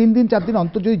 মানে 3 দিন 4 দিন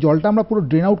অন্তর যদি জলটা আমরা পুরো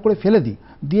ড্রেন আউট করে ফেলে দিই,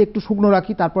 দিয়ে একটু শুকনো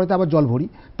রাখি, তারপরে তো আবার জল ভরি,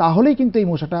 তাহলেই কিন্তু এই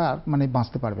মশাটা মানে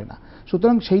বাঁচতে পারবে না।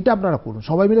 সুতরাং সেইটা আপনারা করুন,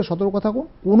 সবাই মিলে সতর্ক থাকুন,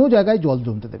 কোনো জায়গায় জল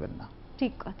জমতে দেবেন না।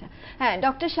 ঠিক কথা। হ্যাঁ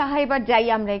ডক্টর সাহা, এবার যাই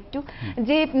আমরা একটু,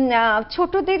 যে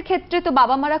ছোটদের ক্ষেত্রে তো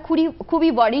বাবা মারা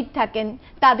খুবই ওয়ারিড থাকেন,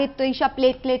 তাদের তো এইসব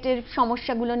প্লেটলেটের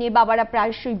সমস্যাগুলো নিয়ে বাবারা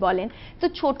প্রায়শই বলেন, তো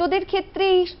ছোটদের ক্ষেত্রে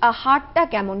এই হারটা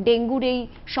কেমন, ডেঙ্গুর এই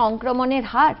সংক্রমণের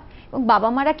হার, এবং বাবা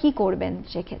মারা কি করবেন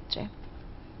সেক্ষেত্রে?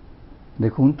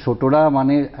 দেখুন, ছোটরা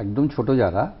মানে একদম ছোট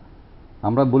যারা,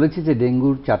 আমরা বলেছি যে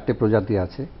ডেঙ্গুর 4টে প্রজাতি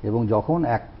আছে, এবং যখন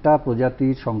একটা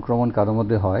প্রজাতির সংক্রমণ কারোর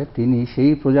মধ্যে হয়, তিনি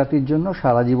সেই প্রজাতির জন্য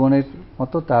সারা জীবনের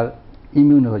মতো তার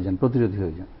ইমিউন হয়ে যান, প্রতিরোধী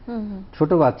হয়ে যান। ছোট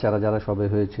বাচ্চারা যারা সবে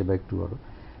হয়েছে বা একটু বড়,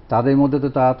 তাদের মধ্যে তো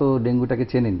তারা তো ডেঙ্গুটাকে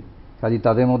চেনেনি, কাজে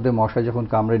তাদের মধ্যে মশা যখন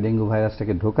কামড়ে ডেঙ্গু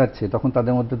ভাইরাসটাকে ঢোকাচ্ছে, তখন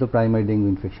তাদের মধ্যে তো প্রাইমারি ডেঙ্গু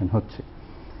ইনফেকশন হচ্ছে,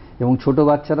 এবং ছোট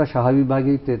বাচ্চারা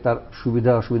স্বাভাবিকভাবেই তার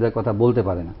সুবিধা অসুবিধার কথা বলতে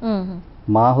পারে না।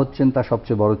 মা হচ্ছেন তার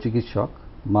সবচেয়ে বড় চিকিৎসক,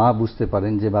 মা বুঝতে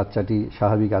পারেন যে বাচ্চাটি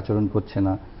স্বাভাবিক আচরণ করছে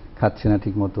না, খাচ্ছে না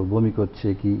ঠিক মতো, বমি করছে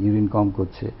কি ইউরিন কম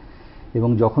করছে, এবং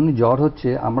যখনই জ্বর হচ্ছে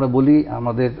আমরা বলি,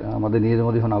 আমাদের নিজেদের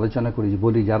মধ্যে যখন আলোচনা করি,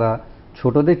 বলি যারা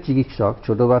ছোটদের চিকিৎসক,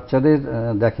 ছোট বাচ্চাদের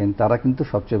দেখেন, তারা কিন্তু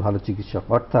সবচেয়ে ভালো চিকিৎসক।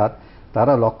 অর্থাৎ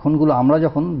তারা লক্ষণগুলো আমরা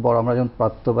যখন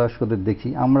প্রাপ্তবয়স্কদের দেখি,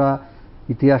 আমরা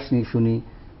ইতিহাস শুনি,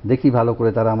 দেখি ভালো করে,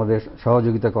 তারা আমাদের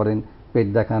সহযোগিতা করেন, পেট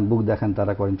দেখান, বুক দেখান,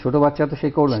 তারা করেন। ছোট বাচ্চা তো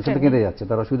সেই করবেন, সেটা কেঁদে যাচ্ছে,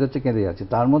 তার অসুবিধা হচ্ছে, কেঁদে যাচ্ছে।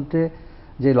 তার মধ্যে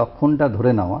যে লক্ষণটা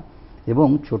ধরে নেওয়া, এবং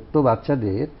ছোট্ট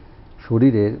বাচ্চাদের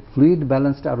শরীরের ফ্লুইড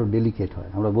ব্যালেন্সটা আরো ডেলিকেট হয়।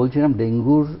 আমরা বলছিলাম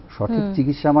ডেঙ্গুর সঠিক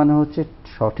চিকিৎসা মানে হচ্ছে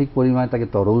সঠিক পরিমাণে তাকে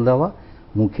তরল দেওয়া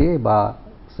মুখে বা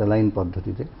স্যালাইন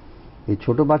পদ্ধতিতে। এই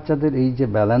ছোট বাচ্চাদের এই যে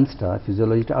ব্যালেন্সটা,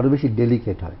 ফিজিওলজিটা আরো বেশি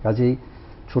ডেলিকেট হয়। কাজেই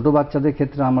ছোট বাচ্চাদের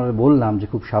ক্ষেত্রে আমরা বললাম যে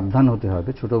খুব সাবধান হতে হবে।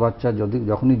 ছোট বাচ্চা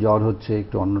যখনই জ্বর হচ্ছে,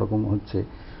 একটু অন্যরকম হচ্ছে,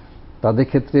 তাদের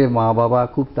ক্ষেত্রে মা বাবা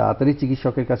খুব তাড়াতাড়ি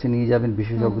চিকিৎসকের কাছে নিয়ে যাবেন,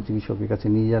 বিশেষজ্ঞ চিকিৎসকের কাছে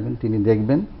নিয়ে যাবেন। তিনি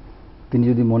দেখবেন, তিনি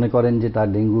যদি মনে করেন যে তার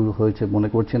ডেঙ্গু হয়েছে, মনে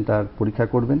করছেন, তার পরীক্ষা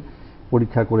করবেন,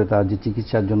 পরীক্ষা করে তার যে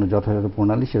চিকিৎসার জন্য যথাযথ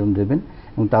প্রণালী সেরকম দেবেন।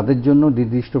 এবং তাদের জন্য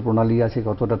নির্দিষ্ট প্রণালী আছে,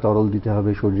 কতটা তরল দিতে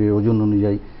হবে শরীরের ওজন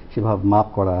অনুযায়ী সেভাবে মাপ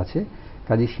করা আছে।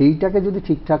 কাজে সেইটাকে যদি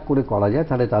ঠিকঠাক করে করা যায়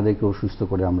তাহলে তাদেরকে অসুস্থ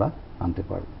করে আমরা আনতে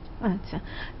পারব। আচ্ছা,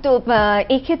 তো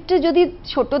এক্ষেত্রে যদি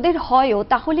ছোটদের হয়ও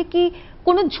তাহলে কি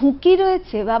কোনো ঝুঁকি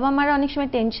রয়েছে? বাবা মারা অনেক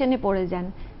সময় টেনশনে পড়ে যান।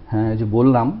 হ্যাঁ, যে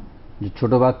বললাম যে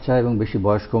ছোট বাচ্চা এবং বেশি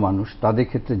বয়স্ক মানুষ, তাদের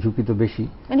ক্ষেত্রে ঝুঁকি তো বেশি।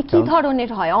 মানে কি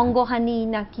ধরনের হয়? অঙ্গহানি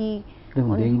নাকি?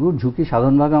 দেখুন, ডেঙ্গুর ঝুঁকি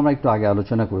সাধারণভাবে আমরা একটু আগে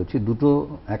আলোচনা করেছি দুটো।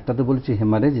 একটা তো বলেছি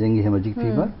হেমারেজ, ডেঙ্গি হেমারেজিক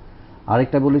ফিভার,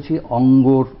 আরেকটা বলেছি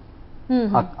অঙ্গর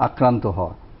আক্রান্ত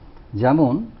হওয়া।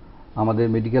 যেমন আমাদের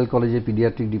মেডিকেল কলেজে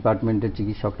পিডিয়াট্রিক ডিপার্টমেন্টের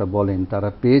চিকিৎসকরা বলেন তারা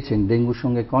পেয়েছেন ডেঙ্গুর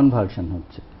সঙ্গে কনভার্সন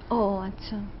হচ্ছে। ও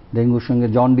আচ্ছা। ডেঙ্গুর সঙ্গে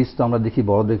জন্ডিস তো আমরা দেখি,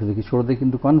 বড়দের দেখি, ছোটদের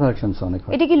কিন্তু কনভার্সনস অনেক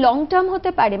হয়। এটা কি লং টার্ম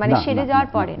হতে পারে, মানে সেরে যাওয়ার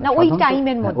পরে, না ওই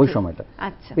টাইমের মধ্যে? ওই সময়টা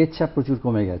আচ্ছা। পেচ্ছাপ প্রচুর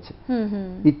কমে গেছে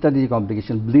ইত্যাদি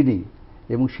কমপ্লিকেশন, ব্লিডিং,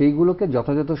 এবং সেইগুলোকে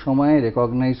যথাযথ সময়ে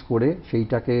রেকগনাইজ করে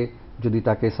সেইটাকে যদি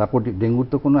তাকে সাপোর্টিভ, ডেঙ্গুর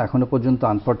তো কোনো এখনো পর্যন্ত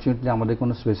আনফর্চুনেটলি আমাদের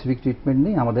কোনো স্পেসিফিক ট্রিটমেন্ট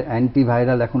নেই, আমাদের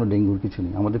অ্যান্টিভাইরাল এখনো ডেঙ্গুর কিছু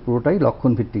নেই, আমাদের পুরোটাই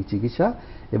লক্ষণ ভিত্তিক চিকিৎসা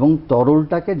এবং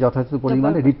তরলটাকে যথাযথ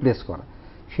পরিমাণে রিপ্লেস করা।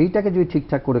 সেইটাকে যদি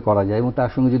ঠিকঠাক করে করা যায় এবং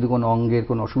তার সঙ্গে যদি কোনো অঙ্গের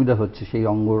কোনো অসুবিধা হচ্ছে সেই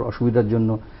অঙ্গর অসুবিধার জন্য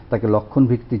তাকে লক্ষণ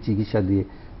ভিত্তিক চিকিৎসা দিয়ে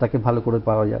তাকে ভালো করে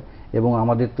পাওয়া যায়। এবং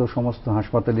আমাদের তো সমস্ত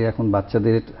হাসপাতালে এখন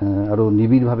বাচ্চাদের আরও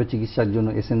নিবিড়ভাবে চিকিৎসার জন্য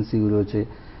এসএনসিইউ রয়েছে,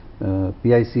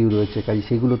 পিআইসিইউ রয়েছে, কাজে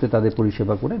সেগুলোতে তাদের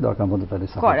পরিষেবা করে দরকার মতো তাদের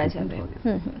করা যাবে।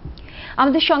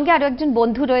 আমাদের সঙ্গে আরো একজন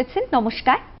বন্ধু রয়েছেন।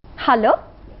 নমস্কার। হ্যালো,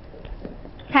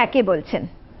 হ্যাঁ, কে বলছেন?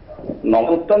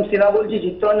 নমোত্তম সিনহা বলছি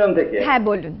চিত্তরঞ্জন থেকে। হ্যাঁ,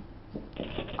 বলুন।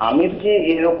 আমি যে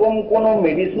এরকম কোন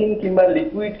মেডিসিন কিংবা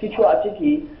লিকুইড কিছু আছে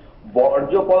কি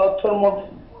বর্জ্য পদার্থের মধ্যে?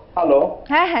 হ্যালো,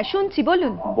 হ্যাঁ হ্যাঁ শুনছি,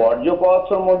 বলুন। বর্জ্য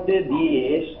পদার্থের মধ্যে দিয়ে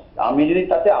আমি যদি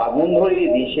তাতে আগুন ধরিয়ে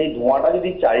দিই, সেই ধোঁয়াটা যদি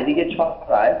চারিদিকে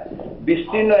ছড়ায়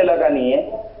বিস্তীর্ণ এলাকা নিয়ে,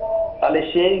 তাহলে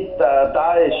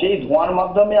সেই ধোঁয়ার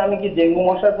মাধ্যমে আমি কি ডেঙ্গু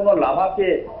মশার কোনো লার্ভাকে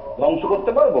ধ্বংস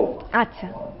করতে পারবো? আচ্ছা,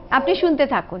 আপনি শুনতে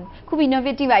থাকুন, খুব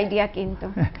ইনোভেটিভ আইডিয়া। কিন্তু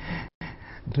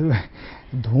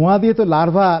ধোঁয়া দিয়ে তো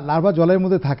লার্ভা জলের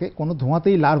মধ্যে থাকে, কোনো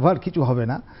ধোঁয়াতেই লার্ভার কিছু হবে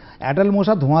না। অ্যাডাল্ট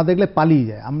মশা ধোঁয়া দেখলে পালিয়ে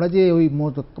যায়। আমরা যে ওই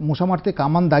মশা মারতে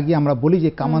কামান দাগিয়ে আমরা বলি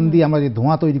যে কামান দিয়ে আমরা যে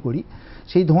ধোঁয়া তৈরি করি,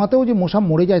 সেই ধোঁয়াতেও যে মশা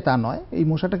মরে যায় তা নয়। এই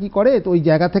মশাটা কি করে, তো ওই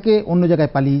জায়গা থেকে অন্য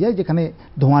জায়গায় পালিয়ে যায় যেখানে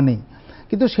ধোঁয়া নেই।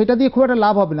 কিন্তু সেটা দিয়ে খুব একটা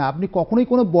লাভ হবে না। আপনি কখনোই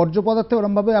কোনো বর্জ্য পদার্থে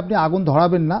ওরমভাবে আপনি আগুন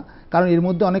ধরাবেন না, কারণ এর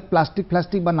মধ্যে অনেক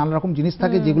প্লাস্টিক বা নানা রকম জিনিস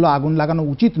থাকে যেগুলো আগুন লাগানো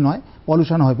উচিত নয়,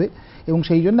 পলিউশন হবে। এবং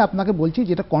সেই জন্য আপনাকে বলছি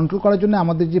যেটা কন্ট্রোল করার জন্য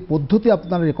আমাদের যে পদ্ধতি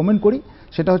আপনারা রেকমেন্ড করি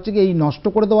সেটা হচ্ছে কি এই নষ্ট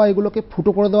করে দেওয়া, এগুলোকে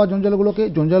ফুটো করে দেওয়া,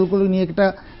 জঞ্জালগুলো নিয়ে একটা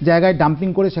জায়গায় ডাম্পিং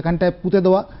করে সেখানটায় পুঁতে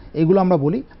দেওয়া, এগুলো আমরা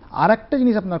বলি। আর একটা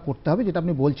জিনিস আপনার করতে হবে, যেটা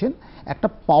আপনি বলছেন, একটা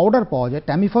পাউডার পাওয়া যায়,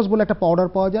 ট্যামিফস বলে একটা পাউডার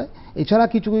পাওয়া যায়। এছাড়া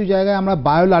কিছু কিছু জায়গায় আমরা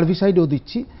বায়োলার্ভিসাইডও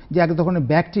দিচ্ছি, যে এক ধরনের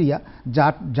ব্যাকটেরিয়া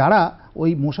যারা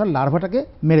ওই মশার লার্ভাটাকে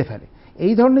মেরে ফেলে।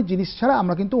 এই ধরনের জিনিস ছাড়া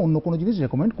আমরা কিন্তু অন্য কোনো জিনিস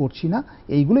রেকমেন্ড করছি না।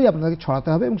 এইগুলোই আপনাকে ছড়াতে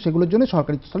হবে এবং সেগুলোর জন্য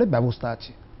সরকারি স্তরে ব্যবস্থা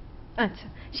আছে। আচ্ছা,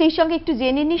 সেই সঙ্গে একটু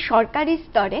জেনে নিই সরকারি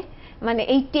স্তরে মানে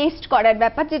এই টেস্ট করার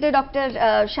ব্যাপার, যেটা ডক্টর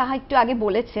সাহা একটু আগে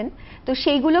বলেছেন, তো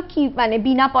সেইগুলো কি মানে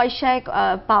বিনা পয়সায়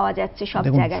পাওয়া যাচ্ছে সব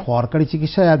জায়গায়? সরকারি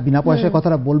চিকিৎসায় আর বিনা পয়সায়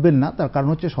কথাটা বলবেন না, তার কারণ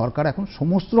হচ্ছে সরকার এখন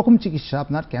সমস্ত রকম চিকিৎসা,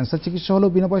 আপনার ক্যান্সার চিকিৎসা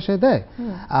হলেও বিনা পয়সায় দেয়,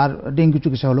 আর ডেঙ্গু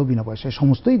চিকিৎসা হলেও বিনা পয়সায়,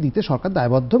 সমস্তই দিতে সরকার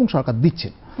দায়বদ্ধ এবং সরকার দিচ্ছে।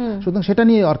 সুতরাং সেটা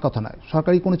নিয়ে আর কথা নয়,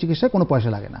 সরকারি কোনো চিকিৎসায় কোনো পয়সা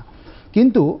লাগে না।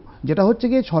 কিন্তু যেটা হচ্ছে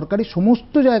গিয়ে সরকারি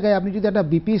সমস্ত জায়গায় আপনি যদি একটা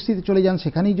বিপিএসসিতে চলে যান,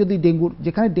 সেখানেই যদি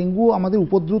যেখানে ডেঙ্গু আমাদের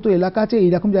উপদ্রুত এলাকা আছে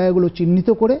এইরকম জায়গাগুলো চিহ্নিত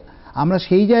করে আমরা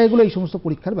সেই জায়গাগুলো এই সমস্ত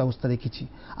পরীক্ষার ব্যবস্থা রেখেছি।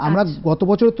 আমরা গত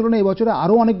বছরের তুলনায় এবছরে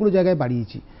আরও অনেকগুলো জায়গায়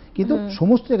বাড়িয়েছি, কিন্তু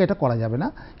সমস্ত জায়গায় এটা করা যাবে না।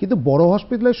 কিন্তু বড়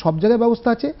হসপিটালে সব জায়গায় ব্যবস্থা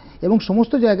আছে এবং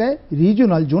সমস্ত জায়গায়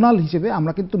জোনাল হিসেবে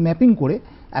আমরা কিন্তু ম্যাপিং করে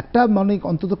একটা মানে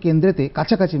অন্তত কেন্দ্রেতে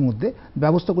কাছাকাছির মধ্যে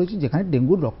ব্যবস্থা করেছি যেখানে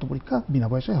ডেঙ্গুর রক্ত পরীক্ষা বিনা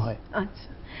পয়সায় হয়। আচ্ছা,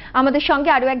 আমাদের সঙ্গে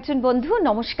আরো একজন বন্ধু।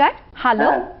 নমস্কার। হ্যালো,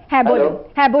 হ্যাঁ বলুন।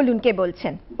 হ্যাঁ বলুন, কে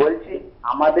বলছেন? বলছি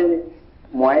আমাদের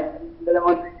মহেশখালীর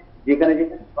মধ্যে যেখানে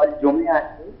যেখানে জল জমে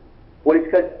আছে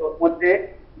পরিষ্কার, ওর মধ্যে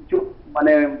কিছু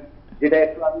মানে যেটা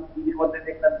একটু আমি টিভির মধ্যে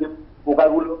দেখলাম যে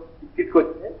পোকাগুলো চিট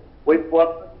করছে, ওই পোকা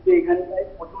হচ্ছে এখানটায়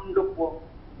প্রচন্ড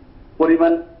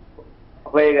পরিমাণ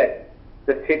হয়ে গেছে,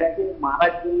 তো সেটাকে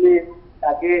মারার জন্য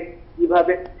তাকে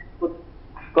কিভাবে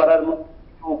করার মতো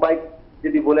উপায়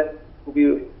যদি বলেন খুবই।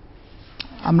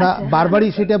 আমরা বারবারই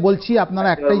সেটা বলছি, আপনারা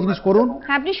একটাই জিনিস করুন,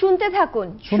 আপনি শুনতে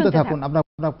থাকুন। আপনার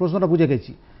প্রশ্নটা বুঝে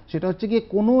গেছি। সেটা হচ্ছে কি,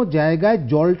 কোনো জায়গায়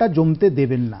জলটা জমতে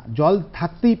দেবেন না। জল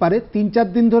থাকতেই পারে, 3-4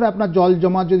 দিন ধরে আপনার জল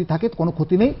জমা যদি থাকে কোনো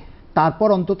ক্ষতি নেই। তারপর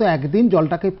অন্তত একদিন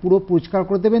জলটাকে পুরো পরিষ্কার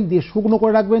করে দেবেন, দিয়ে শুকনো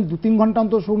করে রাখবেন, 2-3 ঘন্টা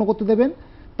অন্তত শুকনো করতে দেবেন,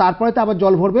 তারপরে তো আবার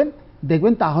জল ভরবেন,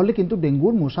 দেখবেন তাহলে কিন্তু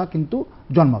ডেঙ্গুর মশা কিন্তু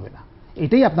জন্মাবে না।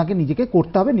 এটাই আপনাকে নিজেকে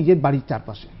করতে হবে নিজের বাড়ির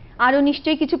চারপাশে। আরো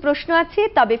নিশ্চয়ই কিছু প্রশ্ন আছে,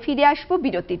 তবে ফিরে আসবো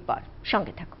বিরতির পর,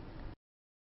 সঙ্গে থাকুন।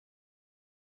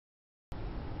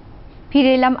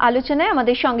 ফিরে এলাম আলোচনায়।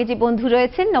 আমাদের সঙ্গে যে বন্ধু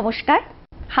রয়েছেন, নমস্কার।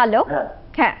 হ্যালো।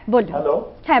 হ্যাঁ বলুন। হ্যালো।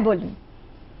 হ্যাঁ বলুন।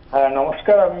 হ্যাঁ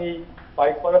নমস্কার, আমি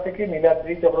পাইকপাড়া থেকে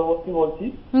নীলাদ্রি চক্রবর্তী বলছি।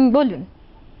 বলুন।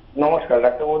 নমস্কার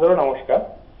ডাক্তার মহোদয়, নমস্কার।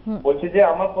 বলছি যে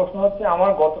আমার প্রশ্ন হচ্ছে,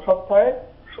 আমার গত সপ্তাহে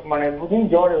মানে 2 দিন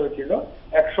জ্বর হয়েছিল,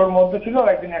 100-র মধ্যে ছিল আর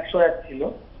একদিন 101 ছিল।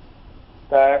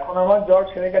 তা এখন আমার জ্বর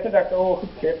ছেড়ে গেছে, ডাক্তারবাবু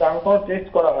হচ্ছে, তা আমি কোনো টেস্ট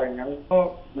করা হয়নি। আমি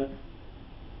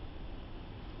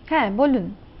হ্যাঁ বলুন।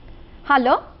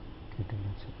 হ্যালো।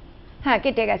 হ্যাঁ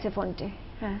কেটে গেছে ফোনটি।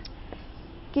 হ্যাঁ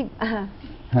কি? হ্যাঁ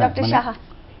ডক্টর সাহা,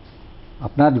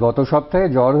 আপনার গত সপ্তাহে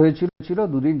জ্বর হয়েছিল,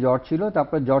 2 দিন জ্বর ছিল,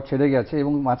 তারপর জ্বর ছেড়ে গেছে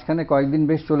এবং মাঝখানে কয়েকদিন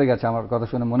বেশ চলে গেছে আমার কথা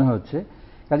শুনে মনে হচ্ছে।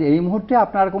 কাজে এই মুহূর্তে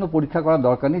আপনার কোনো পরীক্ষা করার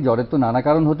দরকার নেই। জ্বরের তো নানা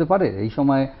কারণ হতে পারে, এই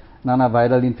সময় নানা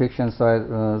ভাইরাল ইনফেকশনস হয়,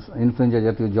 ইনফ্লুয়েঞ্জা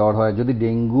জাতীয় জ্বর হয়। যদি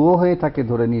ডেঙ্গুও হয়ে থাকে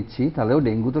ধরে নিচ্ছি, তাহলেও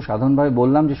ডেঙ্গু তো সাধারণভাবে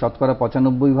বললাম যে শতকরা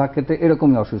 95% ক্ষেত্রে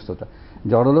এরকমই অসুস্থতা।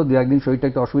 জ্বর হলো, 2-1 দিন শরীরটা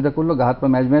একটু অসুবিধা করলো, গা হাত পা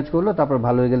ম্যাজ করলো, তারপর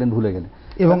ভালো হয়ে গেলেন, ভুলে গেলেন।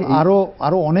 এবং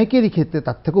আরো অনেকেরই ক্ষেত্রে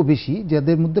তার থেকেও বেশি,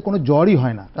 যাদের মধ্যে কোনো জ্বরই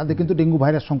হয় না, তাদের কিন্তু ডেঙ্গু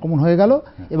ভাইরাস সংক্রমণ হয়ে গেল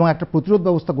এবং একটা প্রতিরোধ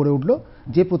ব্যবস্থা গড়ে উঠলো,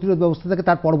 যে প্রতিরোধ ব্যবস্থা থেকে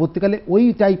তার পরবর্তীকালে ওই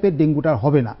টাইপের ডেঙ্গুটা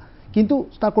হবে না, কিন্তু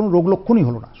তার কোনো রোগ লক্ষণই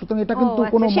হলো না। সুতরাং এটা কিন্তু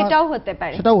কোনো সেটাও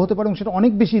হতে পারে এবং সেটা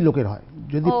অনেক বেশি লোকের হয়।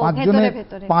 যদি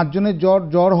 5 জনের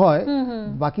জ্বর হয়,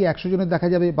 বাকি 100 জনের দেখা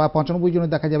যাবে বা 95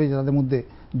 জনের দেখা যাবে যাদের মধ্যে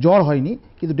জ্বর হয়নি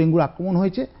কিন্তু ডেঙ্গুর আক্রমণ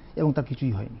হয়েছে এবং তার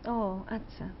কিছুই হয়নি। ও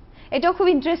আচ্ছা, এটাও খুব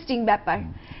ইন্টারেস্টিং ব্যাপার।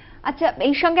 আচ্ছা,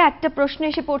 এই সঙ্গে একটা প্রশ্ন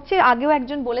এসে পড়ছে, আগেও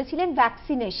একজন বলেছিলেন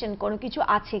ভ্যাকসিনেশন কোনো কিছু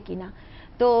আছে কিনা,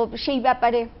 তো সেই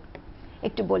ব্যাপারে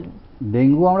একটু বলুন।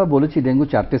 ডেঙ্গু আমরা বলেছি, ডেঙ্গু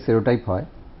 4টে সেরোটাইপ হয়।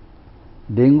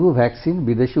 ডেঙ্গু ভ্যাকসিন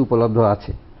বিদেশে উপলব্ধ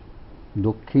আছে,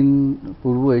 দক্ষিণ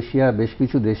পূর্ব এশিয়ার বেশ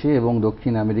কিছু দেশে এবং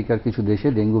দক্ষিণ আমেরিকার কিছু দেশে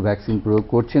ডেঙ্গু ভ্যাকসিন প্রয়োগ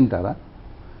করছেন তারা।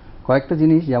 কয়েকটা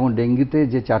জিনিস, যেমন ডেঙ্গুতে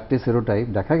যে 4টে সেরোটাইপ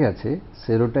দেখা গেছে,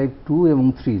 সেরোটাইপ 2 এবং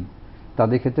 3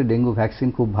 তাদের ক্ষেত্রে ডেঙ্গু ভ্যাকসিন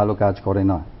খুব ভালো কাজ করে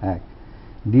না। এক,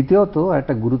 দ্বিতীয়ত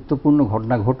একটা গুরুত্বপূর্ণ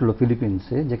ঘটনা ঘটলো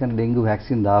ফিলিপিন্সে, যেখানে ডেঙ্গু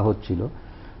ভ্যাকসিন দেওয়া হচ্ছিল।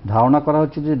 ধারণা করা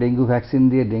হচ্ছে যে ডেঙ্গু ভ্যাকসিন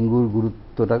দিয়ে ডেঙ্গুর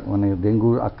গুরুত্বটা মানে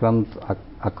ডেঙ্গুর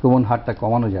আক্রমণ হারটা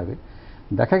কমানো যাবে।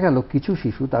 দেখা গেল কিছু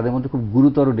শিশু, তাদের মধ্যে খুব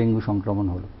গুরুতর ডেঙ্গু সংক্রমণ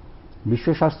হলো। বিশ্ব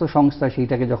স্বাস্থ্য সংস্থা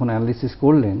সেইটাকে যখন অ্যানালিসিস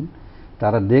করলেন,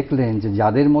 তারা দেখলেন যে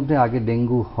যাদের মধ্যে আগে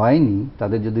ডেঙ্গু হয়নি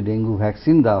তাদের যদি ডেঙ্গু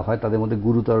ভ্যাকসিন দেওয়া হয় তাদের মধ্যে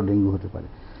গুরুতর ডেঙ্গু হতে পারে।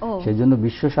 সেই জন্য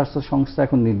বিশ্ব স্বাস্থ্য সংস্থা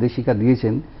এখন নির্দেশিকা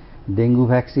দিয়েছেন ডেঙ্গু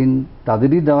ভ্যাকসিন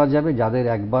তাদেরই দেওয়া যাবে যাদের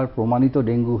একবার প্রমাণিত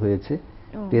ডেঙ্গু হয়েছে,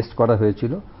 টেস্ট করা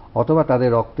হয়েছিল, অথবা তাদের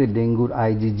রক্তে ডেঙ্গুর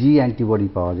আইজিজি অ্যান্টিবডি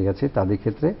পাওয়া গেছে তাদের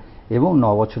ক্ষেত্রে, এবং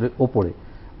 9 বছরের ওপরে।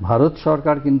 ভারত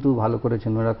সরকার কিন্তু ভালো করে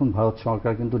মনে রাখুন, ভারত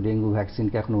সরকার কিন্তু ডেঙ্গু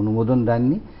ভ্যাকসিনকে এখন অনুমোদন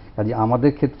দেননি। কাজে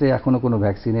আমাদের ক্ষেত্রে এখনো কোনো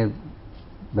ভ্যাকসিনের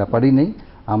ব্যাপারই নেই।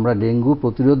 আমরা ডেঙ্গু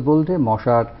প্রতিরোধ বলতে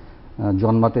মশার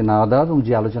জন্মাতে না দেওয়া এবং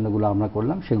যে আলোচনাগুলো আমরা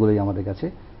করলাম সেগুলোই আমাদের কাছে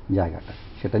জায়গাটা,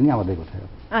 সেটা নিয়ে আমাদের কথা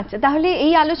হবে। আচ্ছা, তাহলে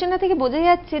এই আলোচনা থেকে বোঝা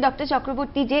যাচ্ছে ডক্টর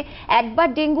চক্রবর্তী যে একবার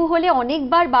ডেঙ্গু হলে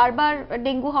অনেকবার বারবার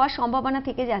ডেঙ্গু হওয়ার সম্ভাবনা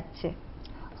থেকে যাচ্ছে।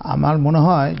 আমার মনে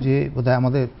হয় যে বোধহয়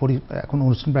আমাদের এখন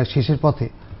অনুষ্ঠান প্রায় শেষের পথে,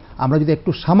 আমরা যদি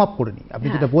একটু সাম আপ করে নিই, আপনি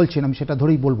যেটা বলছেন আমি সেটা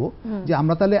ধরেই বলবো যে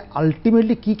আমরা তাহলে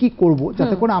আলটিমেটলি কি করব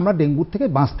যাতে করে আমরা ডেঙ্গুর থেকে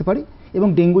বাঁচতে পারি এবং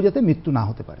ডেঙ্গু যাতে মৃত্যু না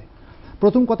হতে পারে।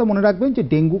 প্রথম কথা মনে রাখবেন যে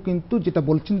ডেঙ্গু কিন্তু যেটা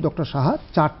বলছেন ডক্টর সাহা,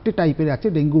 4টে টাইপের আছে,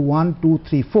 ডেঙ্গু 1, 2,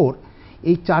 3, 4।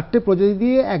 এই 4টে প্রজাতি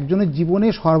দিয়ে একজনের জীবনে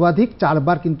সর্বাধিক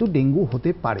 4বার কিন্তু ডেঙ্গু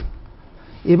হতে পারে।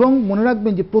 এবং মনে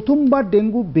রাখবেন যে প্রথমবার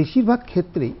ডেঙ্গু বেশিরভাগ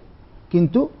ক্ষেত্রেই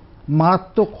কিন্তু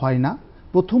মারাত্মক হয় না।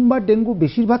 প্রথমবার ডেঙ্গু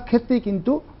বেশিরভাগ ক্ষেত্রেই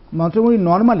কিন্তু মোটামুটি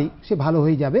নর্মালি সে ভালো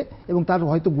হয়ে যাবে এবং তার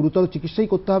হয়তো গুরুতর চিকিৎসাই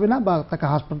করতে হবে না বা তাকে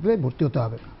হাসপাতালে ভর্তি হতে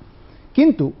হবে না।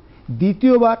 কিন্তু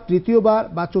দ্বিতীয়বার, তৃতীয়বার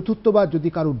বা চতুর্থবার যদি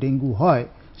কারো ডেঙ্গু হয়,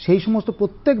 সেই সমস্ত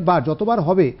প্রত্যেকবার যতবার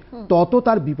হবে তত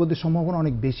তার বিপদের সম্ভাবনা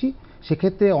অনেক বেশি।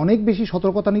 সেক্ষেত্রে অনেক বেশি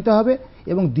সতর্কতা নিতে হবে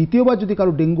এবং দ্বিতীয়বার যদি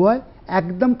কারো ডেঙ্গু হয়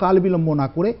একদম কাল বিলম্ব না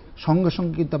করে সঙ্গে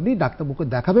সঙ্গে কিন্তু আপনি ডাক্তারবাবুকে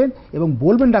দেখাবেন এবং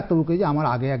বলবেন ডাক্তারবাবুকে যে আমার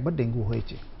আগে একবার ডেঙ্গু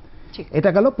হয়েছে। এটা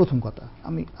গেল প্রথম কথা।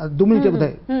 আমি 2 মিনিটে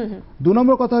বোধহয় 2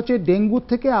 নম্বর কথা হচ্ছে ডেঙ্গুর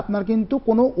থেকে আপনার কিন্তু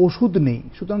কোনো ওষুধ নেই।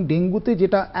 সুতরাং ডেঙ্গুতে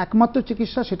যেটা একমাত্র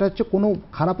চিকিৎসা সেটা হচ্ছে কোনো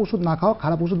খারাপ ওষুধ না খাওয়া।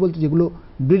 খারাপ ওষুধ বলতে যেগুলো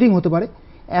ব্লিডিং হতে পারে,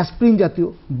 অ্যাসপ্রিন জাতীয়,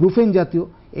 ব্রুফেন জাতীয়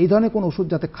এই ধরনের কোনো ওষুধ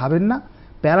যাতে খাবেন না।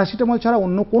 প্যারাসিটামল ছাড়া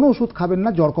অন্য কোনো ওষুধ খাবেন না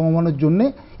জ্বর কমানোর জন্যে,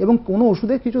 এবং কোনো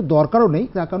ওষুধের কিছু দরকারও নেই,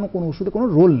 তার কারণ কোনো ওষুধে কোনো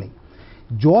রোল নেই।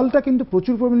 জলটা কিন্তু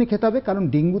প্রচুর পরিমাণে খেতে হবে, কারণ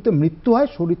ডেঙ্গুতে মৃত্যু হয়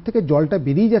শরীর থেকে জলটা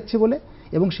বেরিয়ে যাচ্ছে বলে,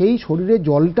 এবং সেই শরীরে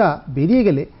জলটা বেরিয়ে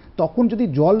গেলে তখন যদি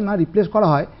জল না রিপ্লেস করা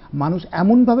হয় মানুষ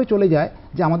এমনভাবে চলে যায়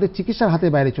যে আমাদের চিকিৎসার হাতে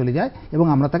বাইরে চলে যায় এবং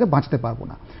আমরা তাকে বাঁচাতে পারবো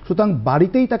না। সুতরাং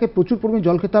বাড়িতেই তাকে প্রচুর পরিমাণে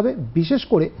জল খেতে হবে, বিশেষ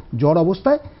করে জ্বর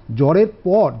অবস্থায়, জ্বরের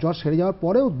পর, জ্বর সেরে যাওয়ার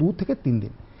পরেও 2 থেকে 3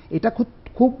 দিন। এটা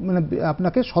খুব মানে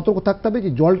আপনাকে সতর্ক থাকতে হবে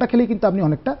যে জলটা খেলেই কিন্তু আপনি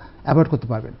অনেকটা অ্যাভয়েড করতে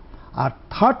পারবেন। আর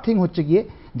থার্ড থিং হচ্ছে গিয়ে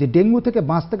যে ডেঙ্গু থেকে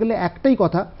বাঁচতে গেলে একটাই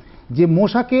কথা, যে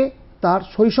মশাকে তার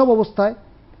শৈশব অবস্থায়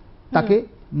তাকে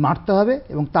মারতে হবে,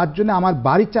 এবং তার জন্য আমার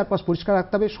বাড়ির চারপাশ পরিষ্কার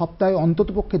রাখতে হবে সপ্তাহে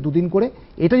অন্ততপক্ষে 2 দিন করে।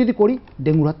 এটা যদি করি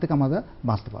ডেঙ্গুর হাত থেকে আমরা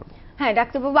বাঁচতে পারবো। হ্যাঁ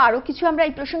ডাক্তারবাবু, আরো কিছু আমরা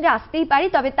এই প্রসঙ্গে আসতেই পারি,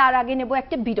 তবে তার আগে নেব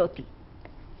একটা বিরতি।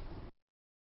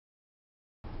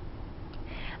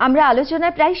 আমরা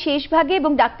আলোচনার প্রায় শেষ ভাগে,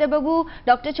 এবং ডাক্তারবাবু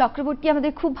ডক্টর চক্রবর্তী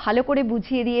আমাদের খুব ভালো করে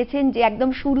বুঝিয়ে দিয়েছেন যে একদম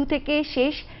শুরু থেকে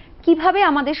শেষ কিভাবে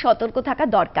আমাদের সতর্ক থাকা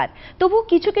দরকার। তবু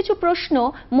কিছু কিছু প্রশ্ন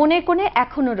মনের কোণে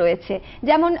এখনো রয়েছে।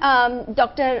 যেমন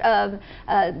ডক্টর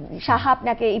সাহা,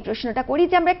 আপনাকে এই প্রশ্নটা করি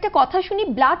যে আমরা একটা কথা শুনি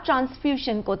ব্লাড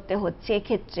ট্রান্সফিউশন করতে হচ্ছে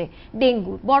এক্ষেত্রে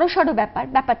ডেঙ্গুর বড়সড়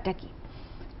ব্যাপারটা কি?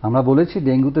 আমরা বলেছি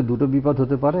ডেঙ্গুতে 2টো বিপদ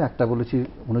হতে পারে। একটা বলেছি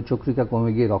অনুচক্রিকা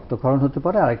কমে গিয়ে রক্তক্ষরণ হতে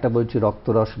পারে, আর একটা বলছি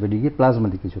রক্তরস বেরিয়ে গিয়ে প্লাজমা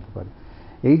লিকেজ হতে পারে।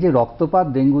 এই যে রক্তপাত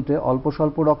ডেঙ্গুতে অল্প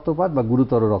স্বল্প রক্তপাত বা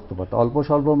গুরুতর রক্তপাত, অল্প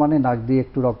স্বল্প মানে নাক দিয়ে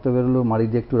একটু রক্ত বেরোলো, মাড়ি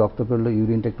দিয়ে একটু রক্ত বেরোলো,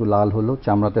 ইউরিনটা একটু লাল হলো,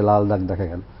 চামড়াতে লাল দাগ দেখা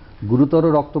গেল। গুরুতর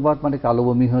রক্তপাত মানে কালো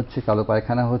বমি হচ্ছে, কালো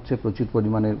পায়খানা হচ্ছে, প্রচুর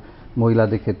পরিমাণে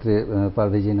মহিলাদের ক্ষেত্রে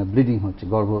ভেজিনা ব্লিডিং হচ্ছে,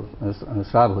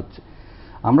 গর্ভস্রাব হচ্ছে।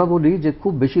 আমরা বলি যে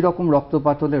খুব বেশি রকম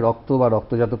রক্তপাত হলে রক্ত বা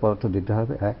রক্তজাত পদার্থ দিতে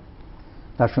হবে,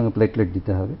 তার সঙ্গে প্লেটলেট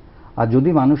দিতে হবে। আর যদি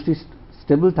মানুষটি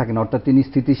স্টেবল থাকেন, অর্থাৎ তিনি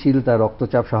স্থিতিশীল, তার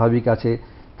রক্তচাপ স্বাভাবিক আছে,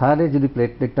 তাহলে যদি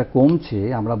প্লেটলেটটা কমছে,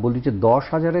 আমরা বলি যে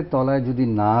 10,000-এর তলায় যদি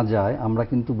না যায়, আমরা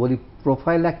কিন্তু বলি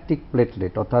প্রোফাইল্যাকটিক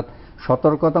প্লেটলেট, অর্থাৎ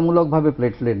সতর্কতামূলকভাবে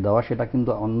প্লেটলেট দেওয়া, সেটা কিন্তু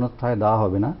অন্যথায় দেওয়া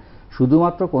হবে না।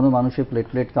 শুধুমাত্র কোনো মানুষের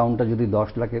প্লেটলেট কাউন্টটা যদি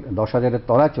 10,000-এর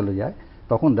তলায় চলে যায়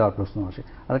তখন দেওয়ার প্রশ্ন আসে।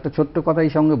 আর একটা ছোট্ট কথা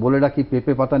এই সঙ্গে বলে রাখি,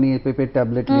 পেঁপে পাতা নিয়ে, পেঁপের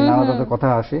ট্যাবলেট নিয়ে নানা কথা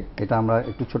আসে, এটা আমরা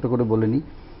একটু ছোট করে বলে নিই।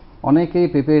 অনেকেই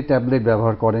পেঁপের ট্যাবলেট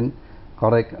ব্যবহার করেন,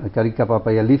 কারিকা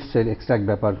পাপাইয়া লিভসের এক্সট্রাক্ট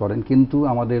ব্যবহার করেন, কিন্তু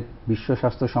আমাদের বিশ্ব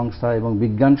স্বাস্থ্য সংস্থা এবং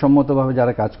বিজ্ঞানসম্মতভাবে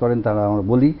যারা কাজ করেন তারা আমরা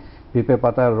বলি পেঁপে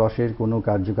পাতার রসের কোনো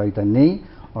কার্যকারিতা নেই।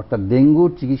 অর্থাৎ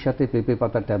ডেঙ্গুর চিকিৎসাতে পেঁপে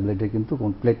পাতা ট্যাবলেটে কিন্তু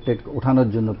প্লেটলেট ওঠানোর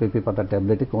জন্য পেঁপে পাতা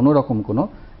ট্যাবলেটে কোনো রকম কোনো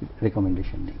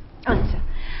রেকমেন্ডেশন নেই। আচ্ছা,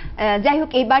 যাই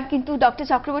হোক, এবার কিন্তু ডক্টর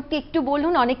চক্রবর্তী একটু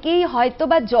বলুন, অনেকেই হয়তো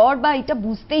বা জ্বর বা এটা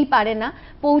বুঝতেই পারে না,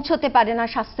 পৌঁছতে পারে না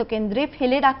স্বাস্থ্যকেন্দ্রে,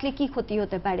 ফেলে রাখলে কি ক্ষতি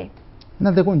হতে পারে?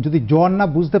 না দেখুন, যদি জ্বর না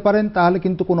বুঝতে পারেন তাহলে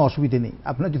কিন্তু কোনো অসুবিধে নেই।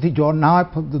 আপনার যদি জ্বর না হয়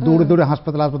দৌড়ে দৌড়ে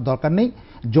হাসপাতালে আসবার দরকার নেই।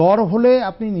 জ্বর হলে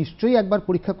আপনি নিশ্চয়ই একবার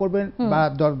পরীক্ষা করবেন, বা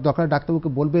দরকার ডাক্তারবাবুকে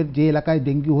বলবেন যে এলাকায়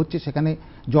ডেঙ্গু হচ্ছে সেখানে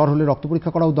জ্বর হলে রক্ত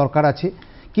পরীক্ষা করাও দরকার আছে।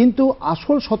 কিন্তু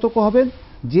আসল সতর্ক হবেন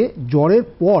যে জ্বরের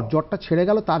পর, জ্বরটা ছেড়ে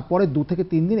গেল তারপরে 2 থেকে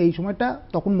 3 দিন, এই সময়টা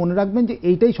তখন মনে রাখবেন যে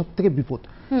এইটাই সব থেকে বিপদ।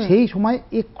 সেই সময়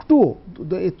একটুও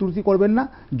ত্রুটি করবেন না।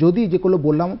 যদি যেগুলো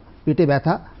বললাম, পেটে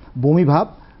ব্যথা, বমি ভাব,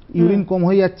 ইউরিন কম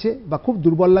হয়ে যাচ্ছে, বা খুব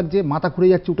দুর্বল লাগছে, মাথা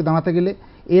ঘুরে যাচ্ছে উঠে দাঁড়াতে গেলে,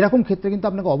 এরকম ক্ষেত্রে কিন্তু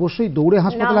আপনাকে অবশ্যই দৌড়ে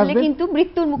হাসপাতালে আসবেন, কিন্তু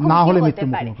মৃত্যুর মুখোমুখি হতে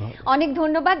পারে। অনেক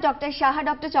ধন্যবাদ ডক্টর সাহা,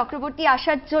 ডক্টর চক্রবর্তী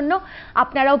আসার জন্য।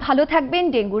 আপনারাও ভালো থাকবেন,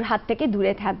 ডেঙ্গুর হাত থেকে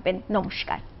দূরে থাকবেন।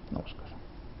 নমস্কার। নমস্কার।